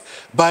Christ,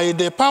 by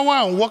the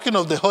power and working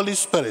of the Holy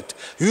Spirit,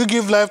 you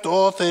give life to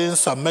all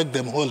things and make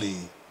them holy.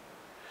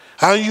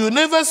 And you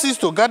never cease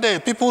to gather a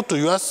people to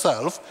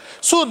yourself,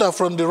 so that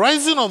from the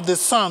rising of the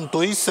sun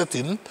to its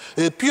setting,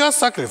 a pure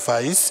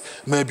sacrifice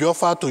may be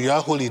offered to your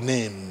holy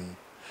name.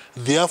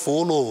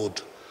 Therefore,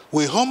 Lord,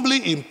 we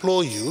humbly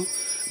implore you,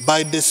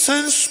 by the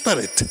same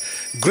Spirit,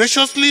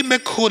 graciously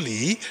make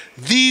holy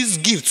these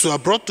gifts who are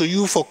brought to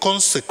you for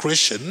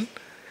consecration,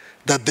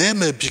 that they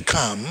may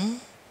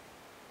become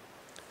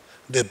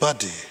the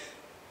body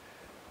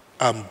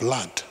and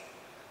blood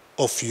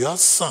of your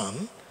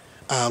Son,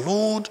 our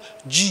Lord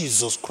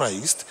Jesus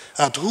Christ,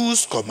 at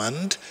whose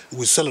command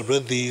we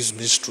celebrate these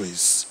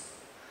mysteries.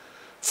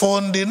 For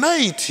on the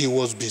night he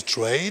was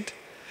betrayed,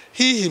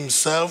 he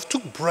himself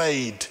took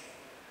bread,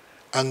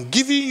 and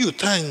giving you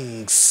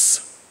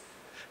thanks,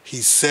 he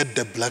said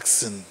the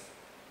blessing,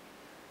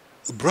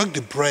 broke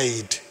the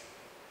bread,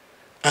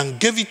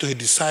 and gave it to his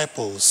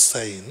disciples,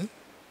 saying,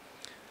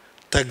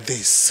 "Take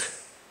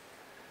this,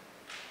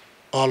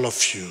 all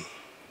of you,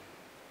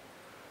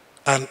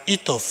 and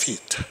eat of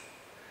it,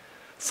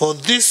 for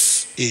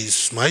this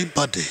is my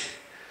body,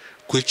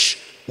 which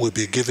will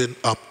be given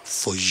up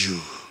for you."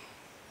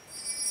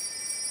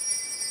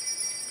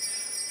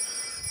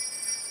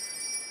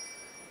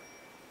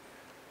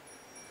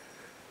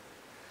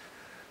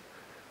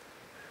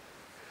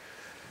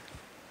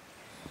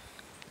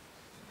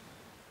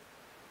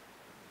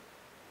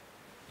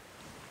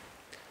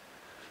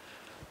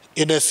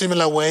 In a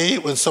similar way,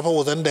 when supper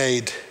was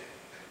ended,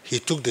 he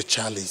took the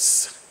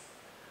chalice,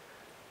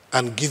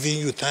 and giving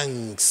you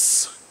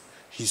thanks,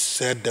 he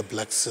said the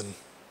blessing,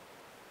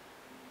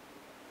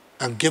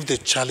 and gave the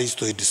chalice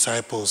to his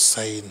disciples,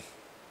 saying,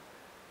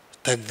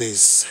 "Take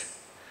this,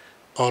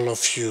 all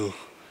of you,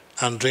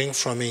 and drink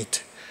from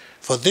it,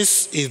 for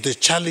this is the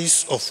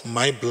chalice of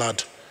my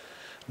blood,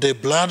 the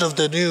blood of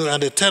the new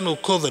and eternal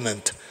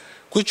covenant,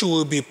 which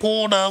will be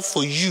poured out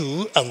for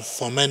you and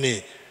for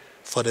many,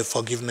 for the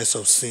forgiveness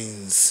of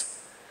sins.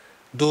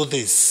 Do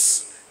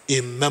this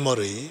in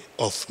memory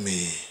of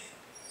me.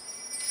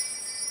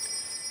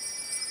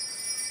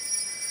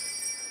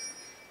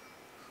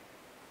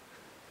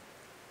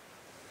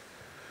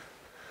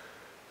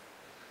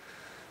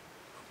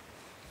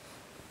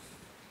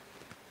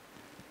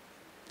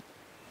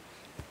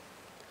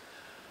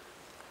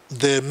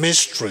 The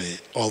mystery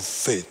of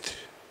faith.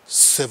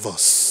 Save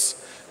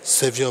us,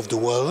 Savior of the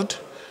world,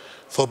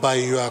 for by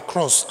your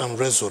cross and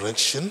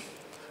resurrection,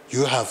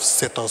 you have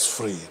set us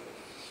free.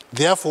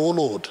 Therefore, O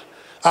Lord,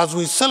 as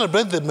we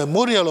celebrate the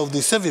memorial of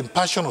the saving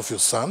passion of your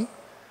Son,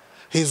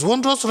 his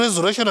wondrous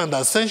resurrection and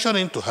ascension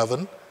into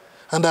heaven,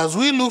 and as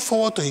we look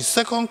forward to his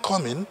second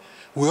coming,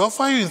 we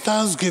offer you in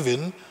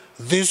thanksgiving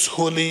this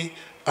holy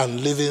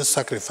and living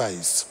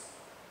sacrifice.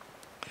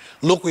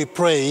 Look, we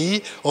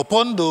pray,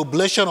 upon the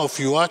oblation of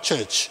your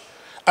church,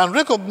 and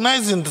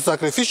recognizing the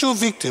sacrificial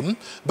victim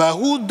by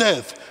whose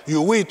death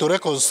you wait to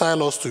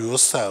reconcile us to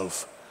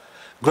yourself.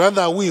 Grant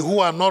that we who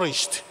are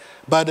nourished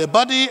by the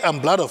body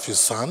and blood of his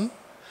Son,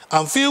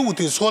 and filled with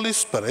his Holy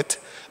Spirit,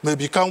 may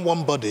become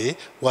one body,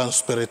 one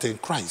spirit in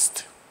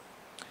Christ.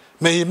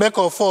 May he make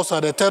of us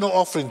an eternal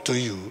offering to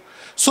you,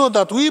 so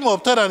that we may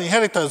obtain an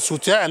inheritance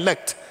with your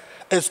elect,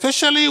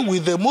 especially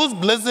with the most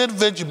blessed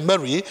Virgin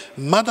Mary,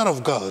 Mother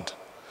of God,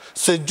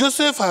 Saint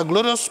Joseph, her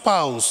glorious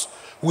spouse,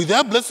 with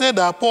their blessed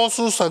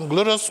apostles and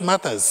glorious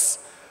martyrs,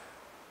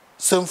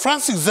 Saint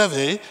Francis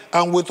Xavier,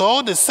 and with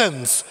all the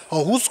saints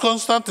on whose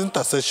constant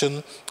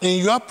intercession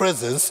in your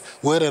presence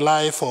we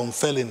rely for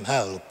unfailing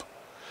help.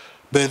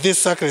 By this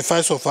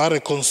sacrifice of our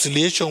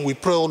reconciliation, we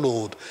pray, O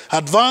Lord,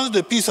 advance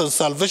the peace and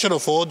salvation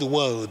of all the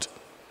world.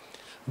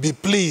 Be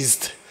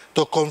pleased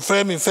to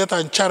confirm in faith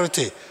and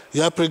charity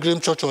your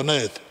pilgrim church on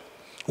earth,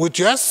 with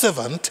your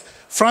servant,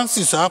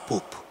 Francis our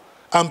Pope,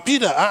 and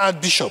Peter our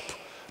Archbishop,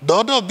 the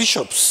order of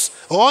bishops,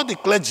 all the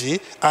clergy,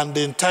 and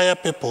the entire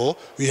people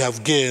we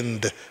have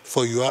gained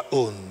for your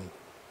own.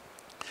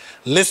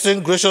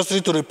 Listen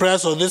graciously to the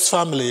prayers of this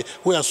family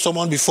we are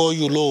summoned before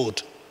you,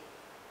 Lord.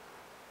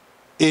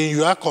 In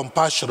your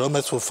compassion, O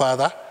merciful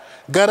Father,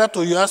 gather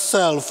to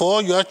yourself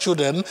all your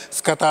children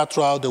scattered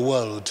throughout the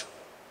world.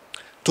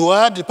 To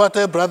our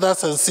departed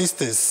brothers and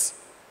sisters,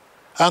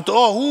 and to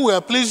all who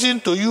were pleasing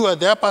to you at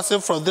their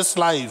passing from this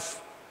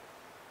life,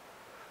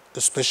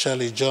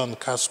 especially John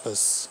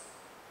Caspers,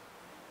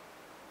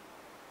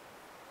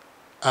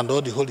 and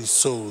all the holy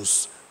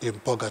souls in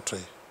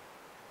purgatory.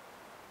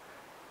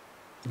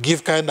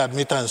 Give kind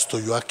admittance to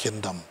your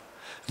kingdom.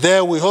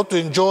 There we hope to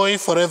enjoy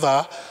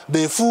forever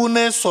the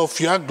fullness of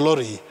your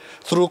glory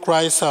through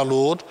Christ our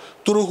Lord,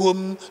 through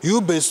whom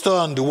you bestow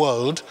on the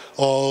world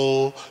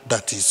all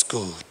that is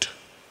good.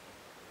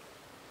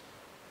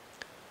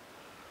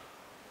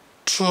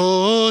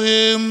 Through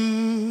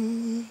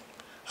him,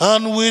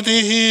 and with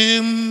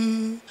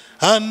him,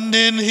 and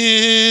in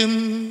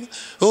him,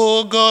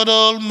 O God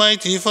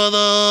Almighty Father,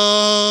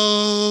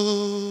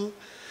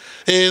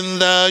 in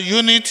the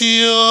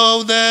unity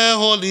of the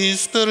Holy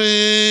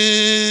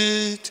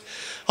Spirit,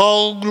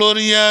 all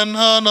glory and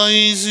honor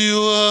is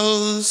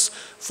yours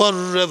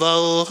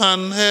forever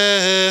and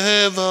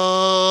ever.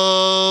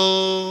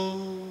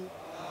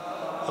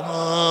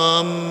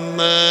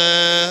 Amen.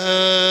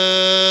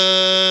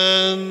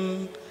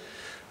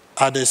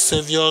 At the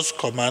Savior's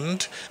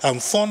command,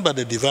 and formed by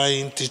the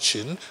divine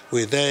teaching,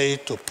 we dare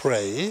to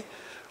pray,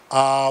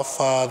 Our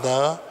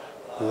Father,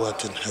 who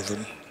art in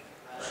heaven,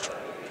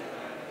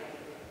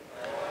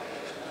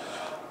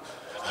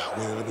 thy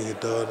will be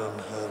done on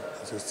earth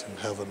as it is in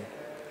heaven.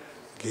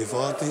 Give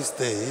us this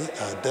day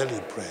our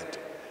daily bread,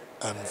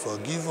 and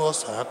forgive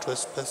us our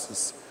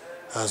trespasses,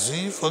 as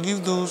we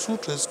forgive those who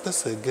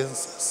trespass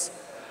against us.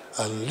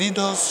 And lead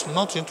us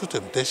not into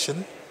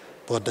temptation,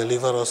 but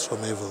deliver us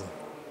from evil.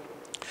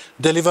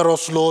 Deliver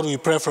us, Lord, we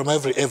pray, from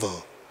every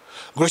evil.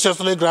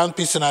 Graciously grant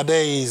peace in our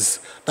days,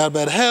 that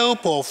by the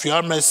help of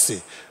your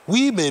mercy,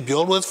 we may be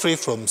always free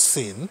from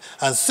sin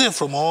and safe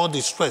from all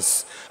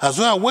distress, as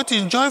we are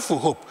waiting joyful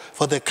hope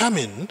for the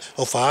coming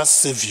of our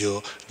Savior,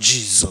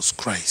 Jesus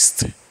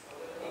Christ.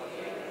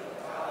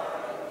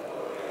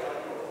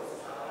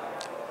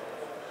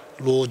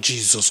 Lord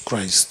Jesus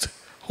Christ,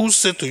 who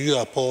said to you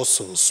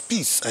apostles,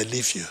 peace I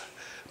leave you,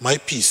 my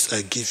peace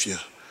I give you.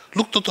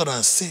 Look not on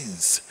our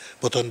sins,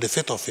 but on the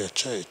faith of your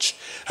church,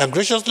 and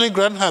graciously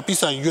grant her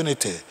peace and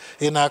unity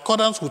in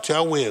accordance with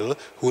your will,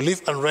 who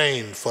live and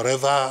reign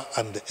forever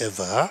and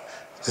ever.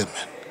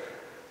 Amen.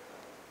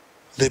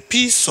 The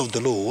peace of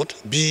the Lord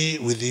be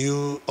with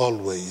you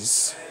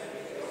always.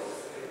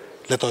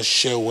 Let us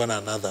share one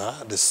another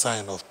the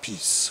sign of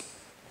peace.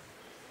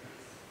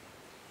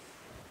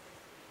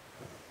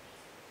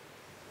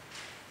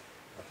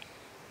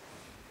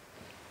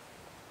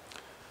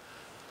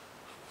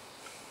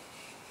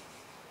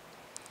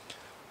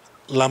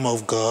 Lamb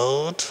of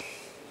God,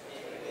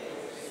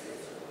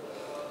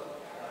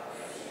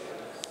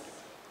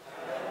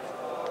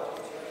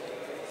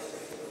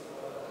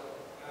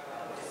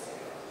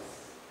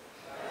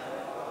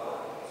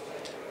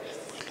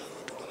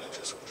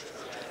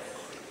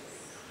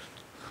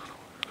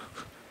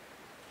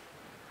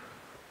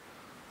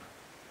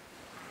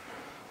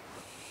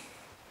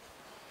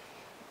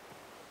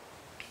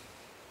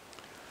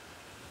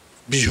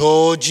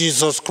 Behold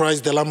Jesus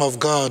Christ, the Lamb of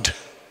God.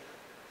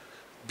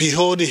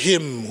 Behold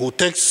him who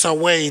takes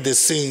away the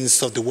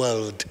sins of the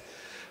world.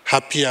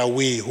 Happy are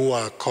we who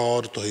are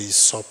called to his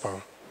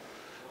supper.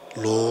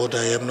 Lord,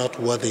 I am not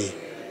worthy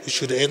you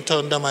should enter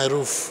under my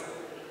roof.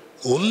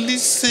 Only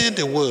say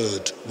the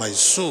word, my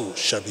soul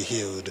shall be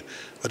healed.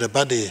 For the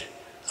body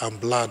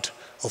and blood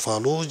of our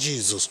Lord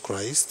Jesus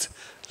Christ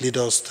lead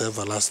us to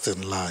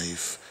everlasting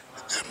life.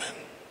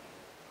 Amen.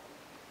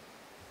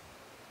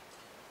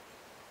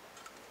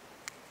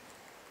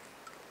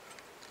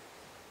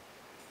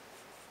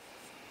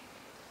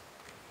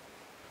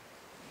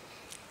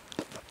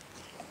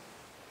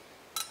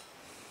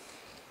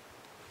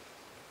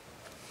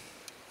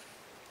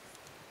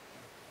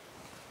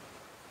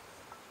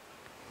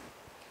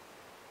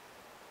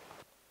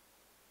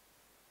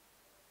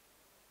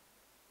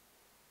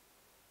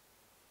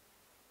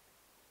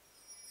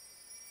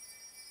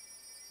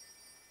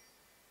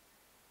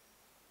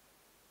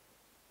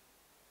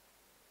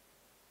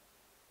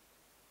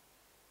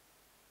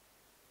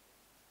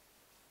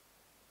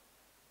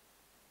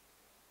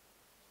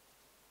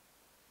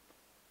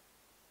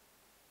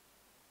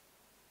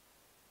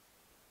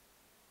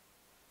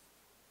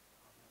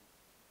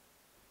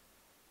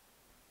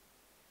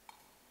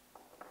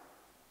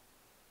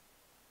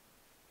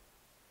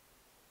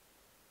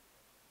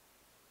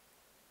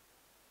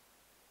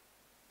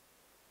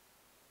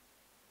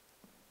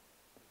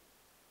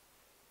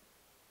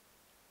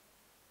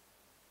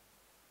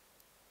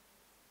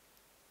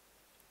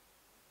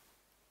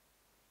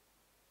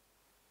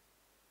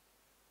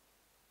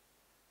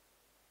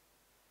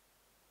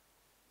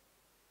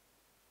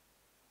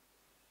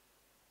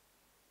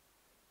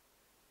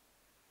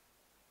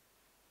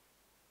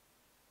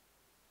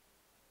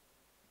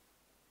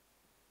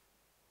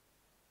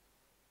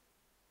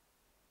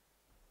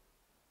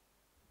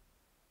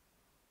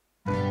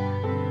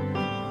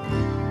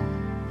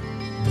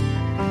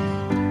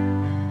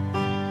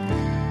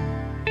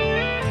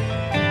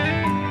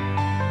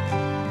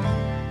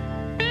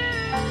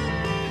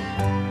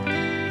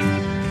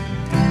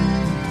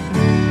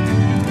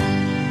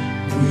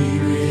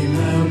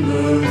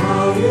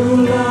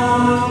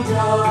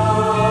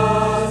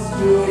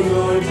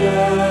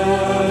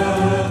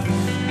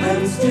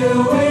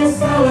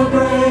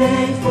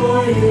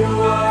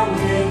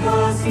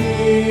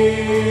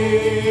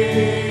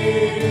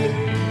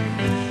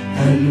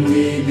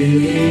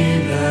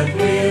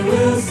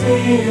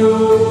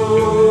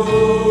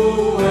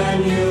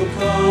 When you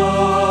come.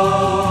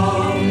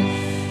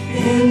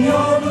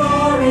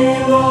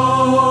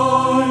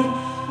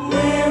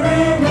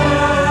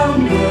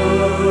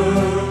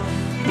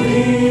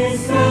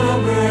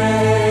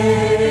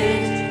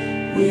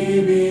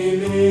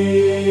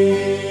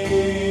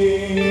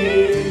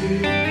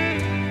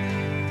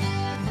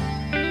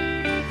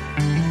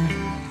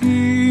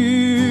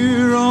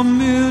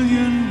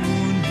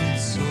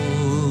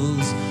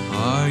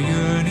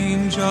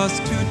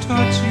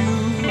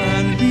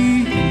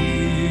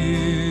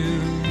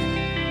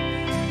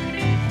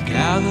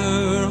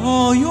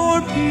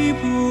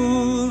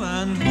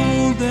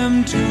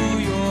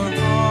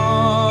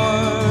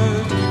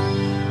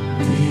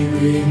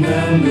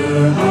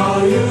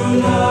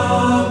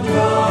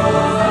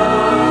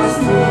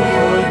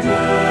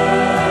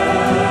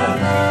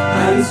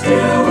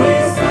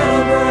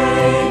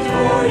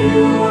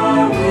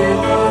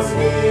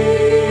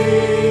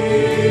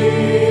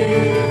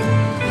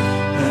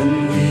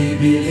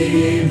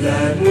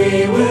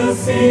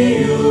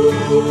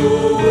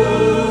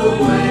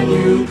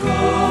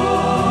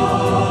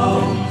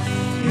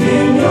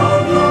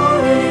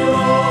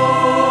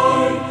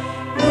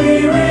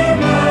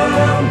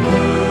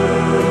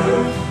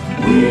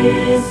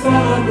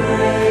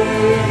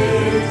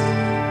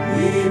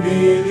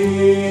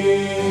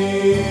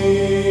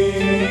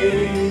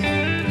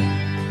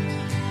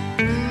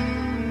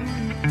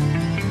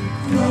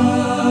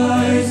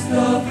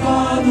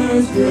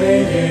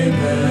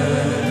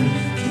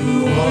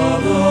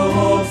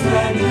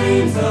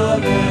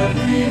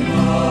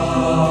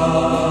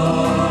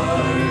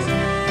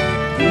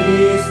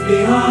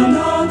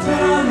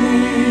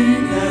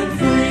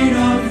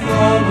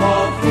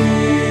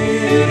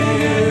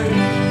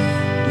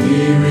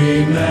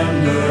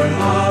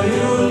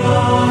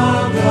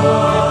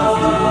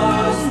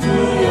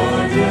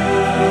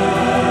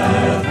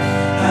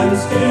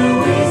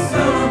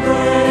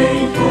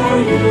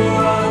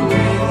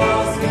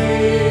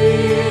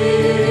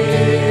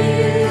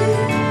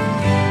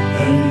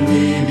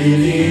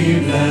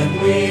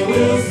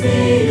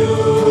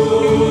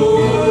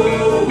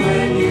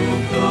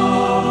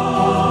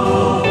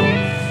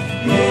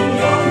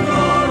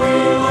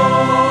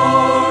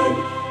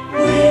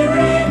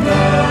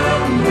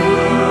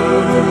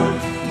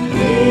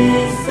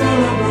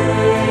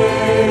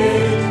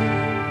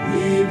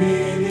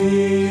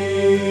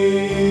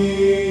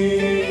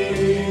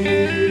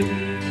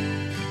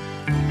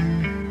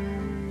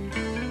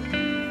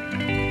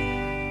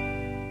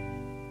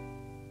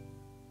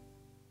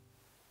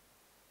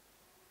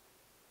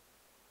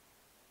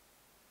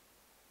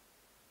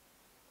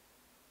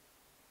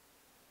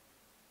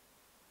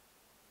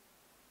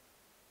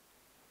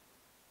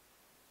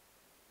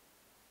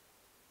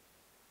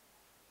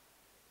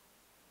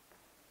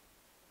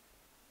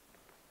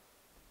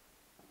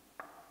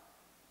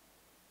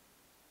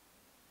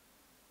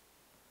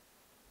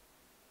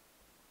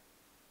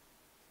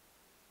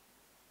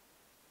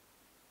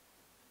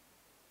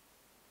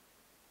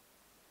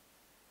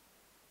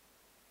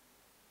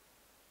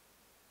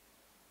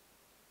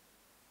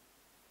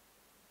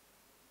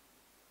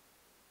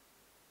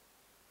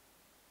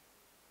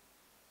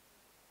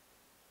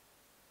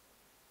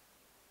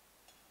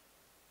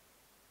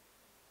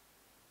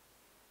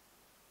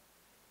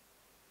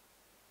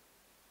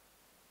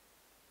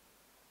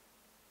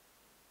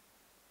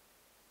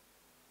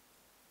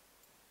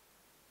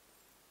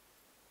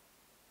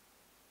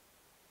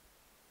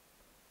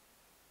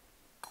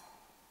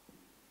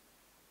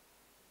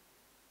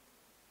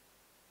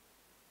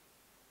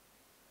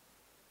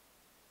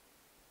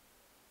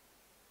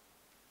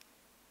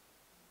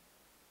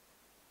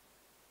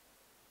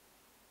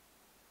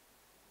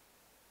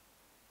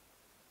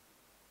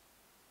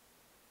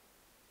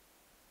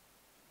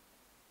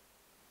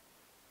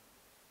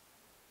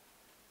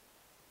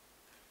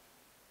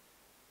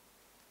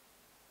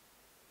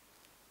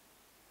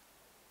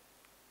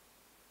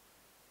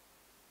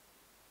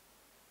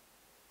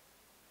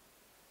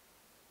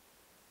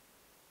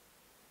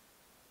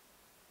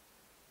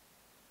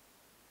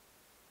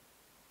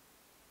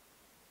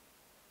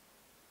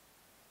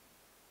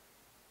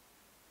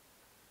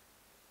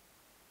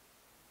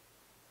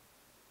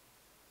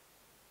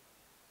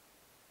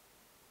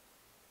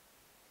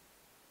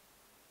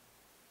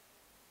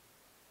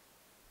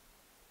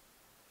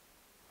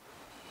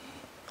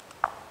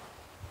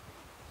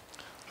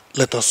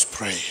 Let us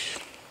pray.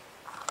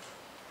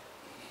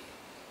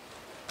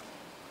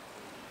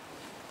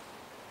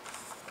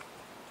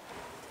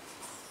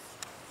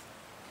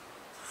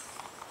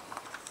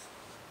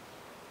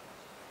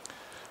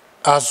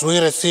 As we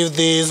receive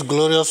these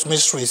glorious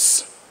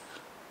mysteries,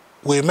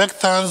 we make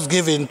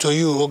thanksgiving to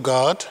you, O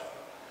God,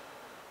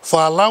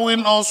 for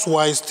allowing us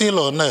while still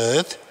on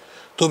earth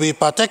to be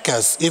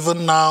partakers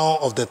even now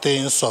of the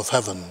things of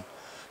heaven,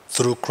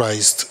 through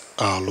Christ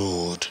our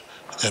Lord.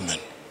 Amen.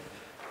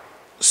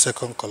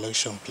 Second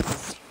collection,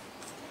 please.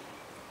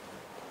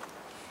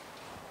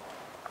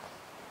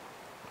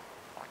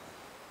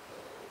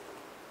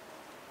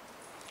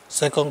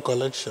 Second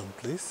collection,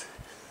 please.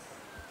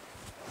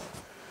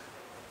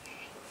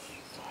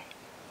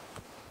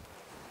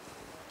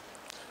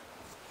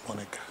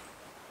 Monica.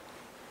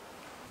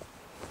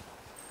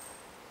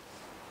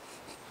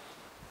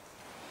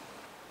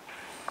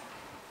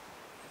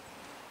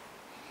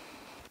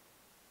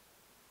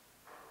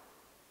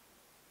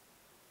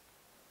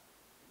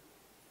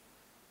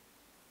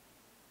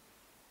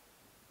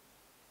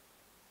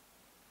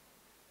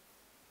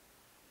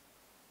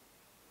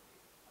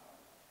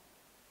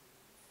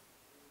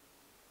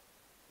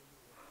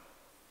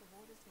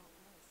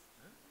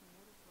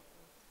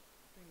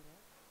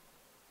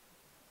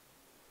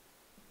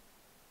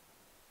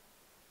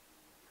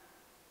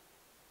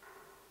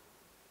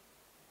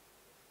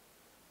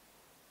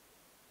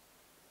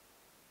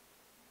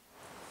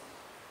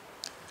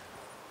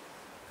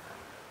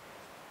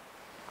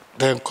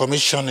 Then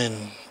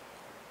commissioning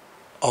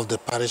of the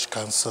parish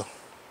council.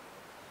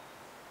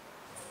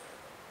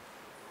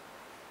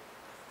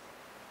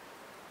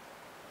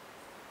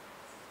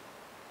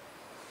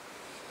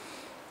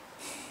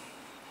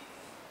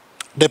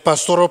 The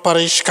pastoral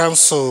parish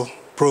council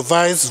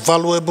provides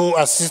valuable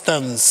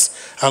assistance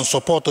and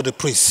support to the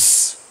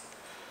priests.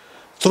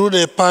 Through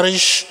the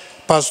parish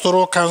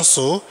pastoral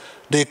council,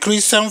 the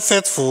Christian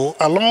faithful,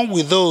 along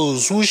with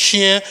those who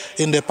share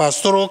in the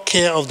pastoral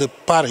care of the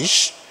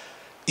parish,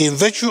 in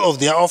virtue of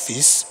their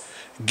office,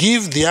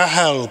 give their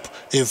help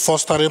in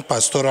fostering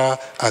pastoral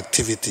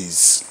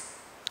activities.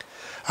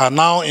 I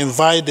now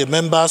invite the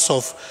members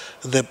of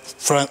the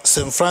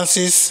St.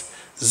 Francis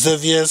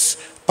Xavier's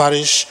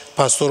Parish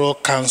Pastoral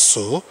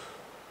Council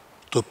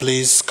to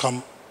please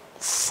come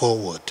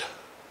forward.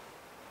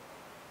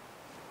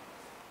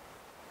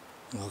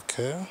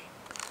 Okay.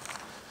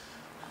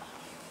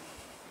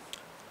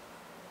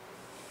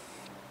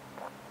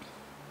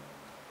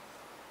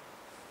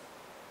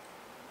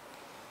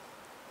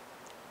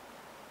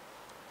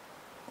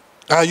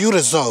 Are you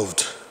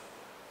resolved?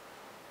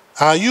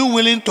 Are you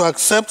willing to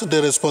accept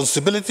the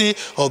responsibility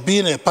of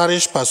being a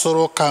parish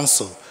pastoral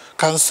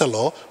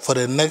counselor for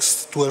the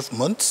next 12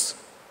 months?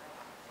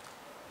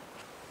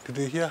 Did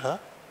you hear her?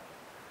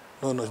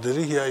 No, did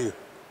he hear you?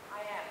 I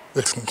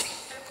am.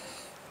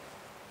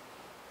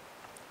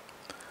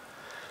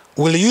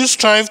 Will you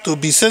strive to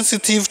be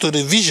sensitive to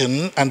the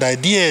vision and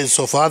ideas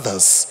of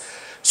others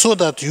so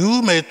that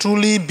you may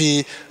truly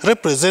be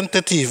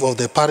representative of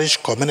the parish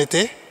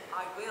community?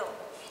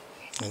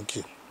 Thank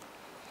you.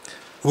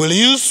 Will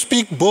you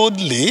speak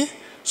boldly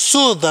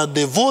so that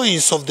the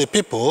voice of the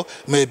people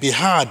may be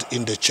heard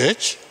in the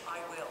church? I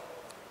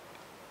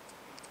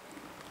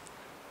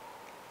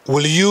will.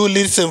 Will you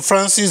lead St.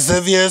 Francis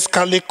Xavier's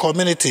Catholic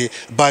community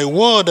by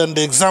word and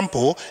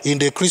example in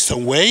the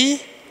Christian way?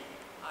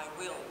 I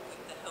will,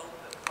 with the help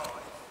of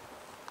God.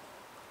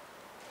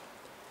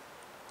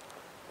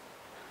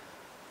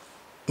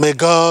 May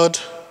God,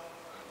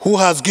 who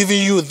has given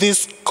you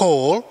this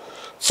call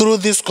through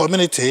this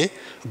community,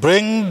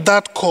 bring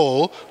that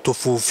call to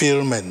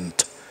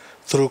fulfillment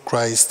through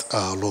Christ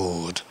our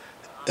Lord.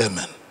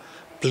 Amen.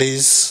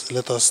 Please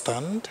let us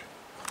stand.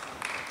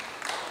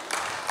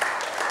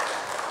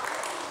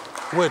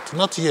 Wait,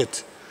 not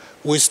yet.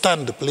 We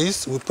stand,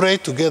 please. We pray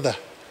together.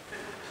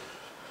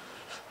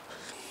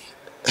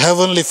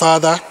 Heavenly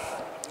Father,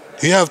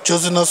 you have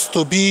chosen us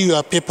to be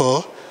your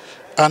people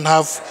and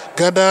have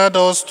gathered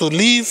us to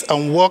live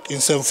and work in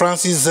St.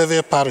 Francis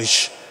Xavier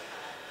Parish.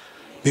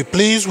 Be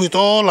pleased with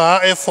all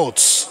our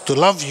efforts to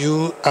love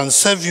you and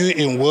serve you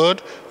in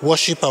word,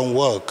 worship, and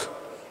work.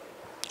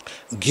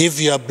 Give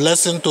your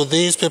blessing to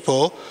these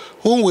people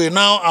whom we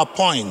now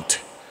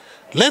appoint.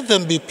 Let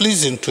them be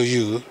pleasing to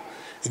you.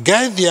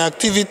 Guide their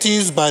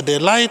activities by the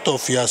light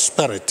of your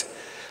Spirit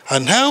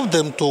and help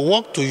them to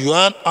work to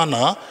your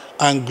honor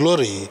and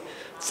glory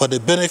for the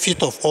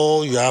benefit of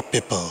all your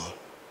people.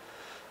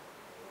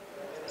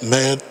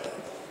 May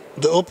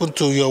they open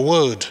to your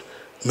word.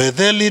 May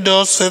they lead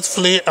us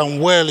faithfully and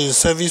well in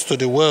service to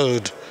the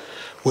world.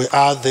 We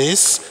ask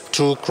this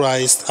through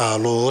Christ our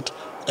Lord.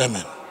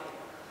 Amen.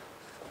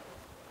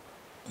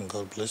 And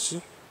God bless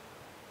you.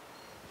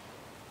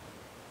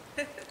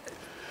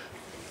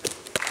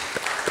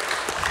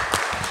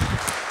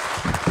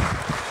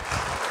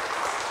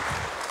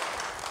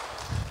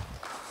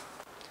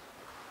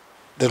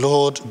 The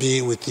Lord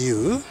be with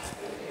you.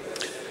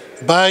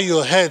 Bow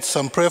your heads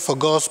and pray for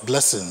God's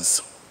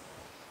blessings.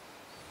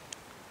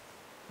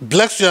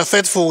 Bless your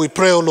faithful, we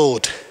pray, O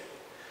Lord.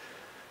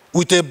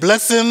 with a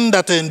blessing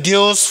that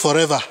endures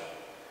forever,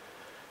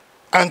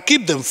 and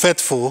keep them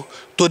faithful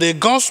to the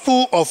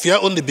gospel of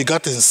your only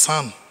begotten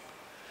Son,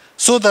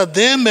 so that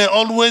they may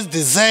always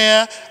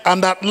desire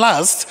and at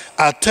last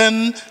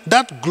attain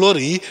that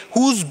glory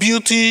whose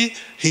beauty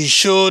he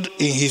showed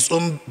in his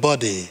own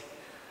body.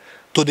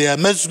 To the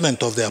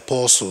amazement of the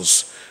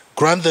apostles,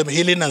 grant them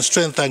healing and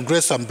strength and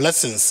grace and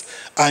blessings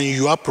and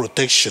your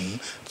protection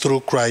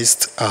through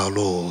Christ our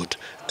Lord.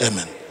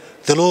 Amen.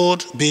 The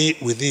Lord be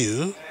with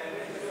you.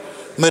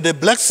 May the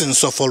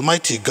blessings of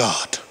Almighty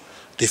God,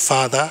 the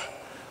Father,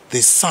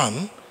 the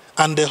Son,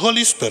 and the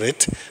Holy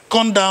Spirit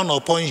come down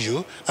upon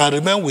you and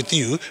remain with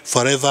you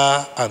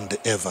forever and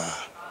ever.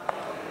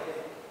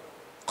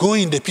 Go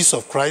in the peace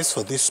of Christ,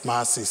 for this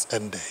Mass is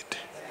ended.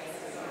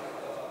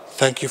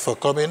 Thank you for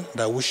coming,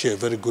 and I wish you a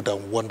very good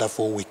and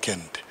wonderful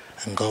weekend.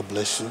 And God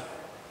bless you.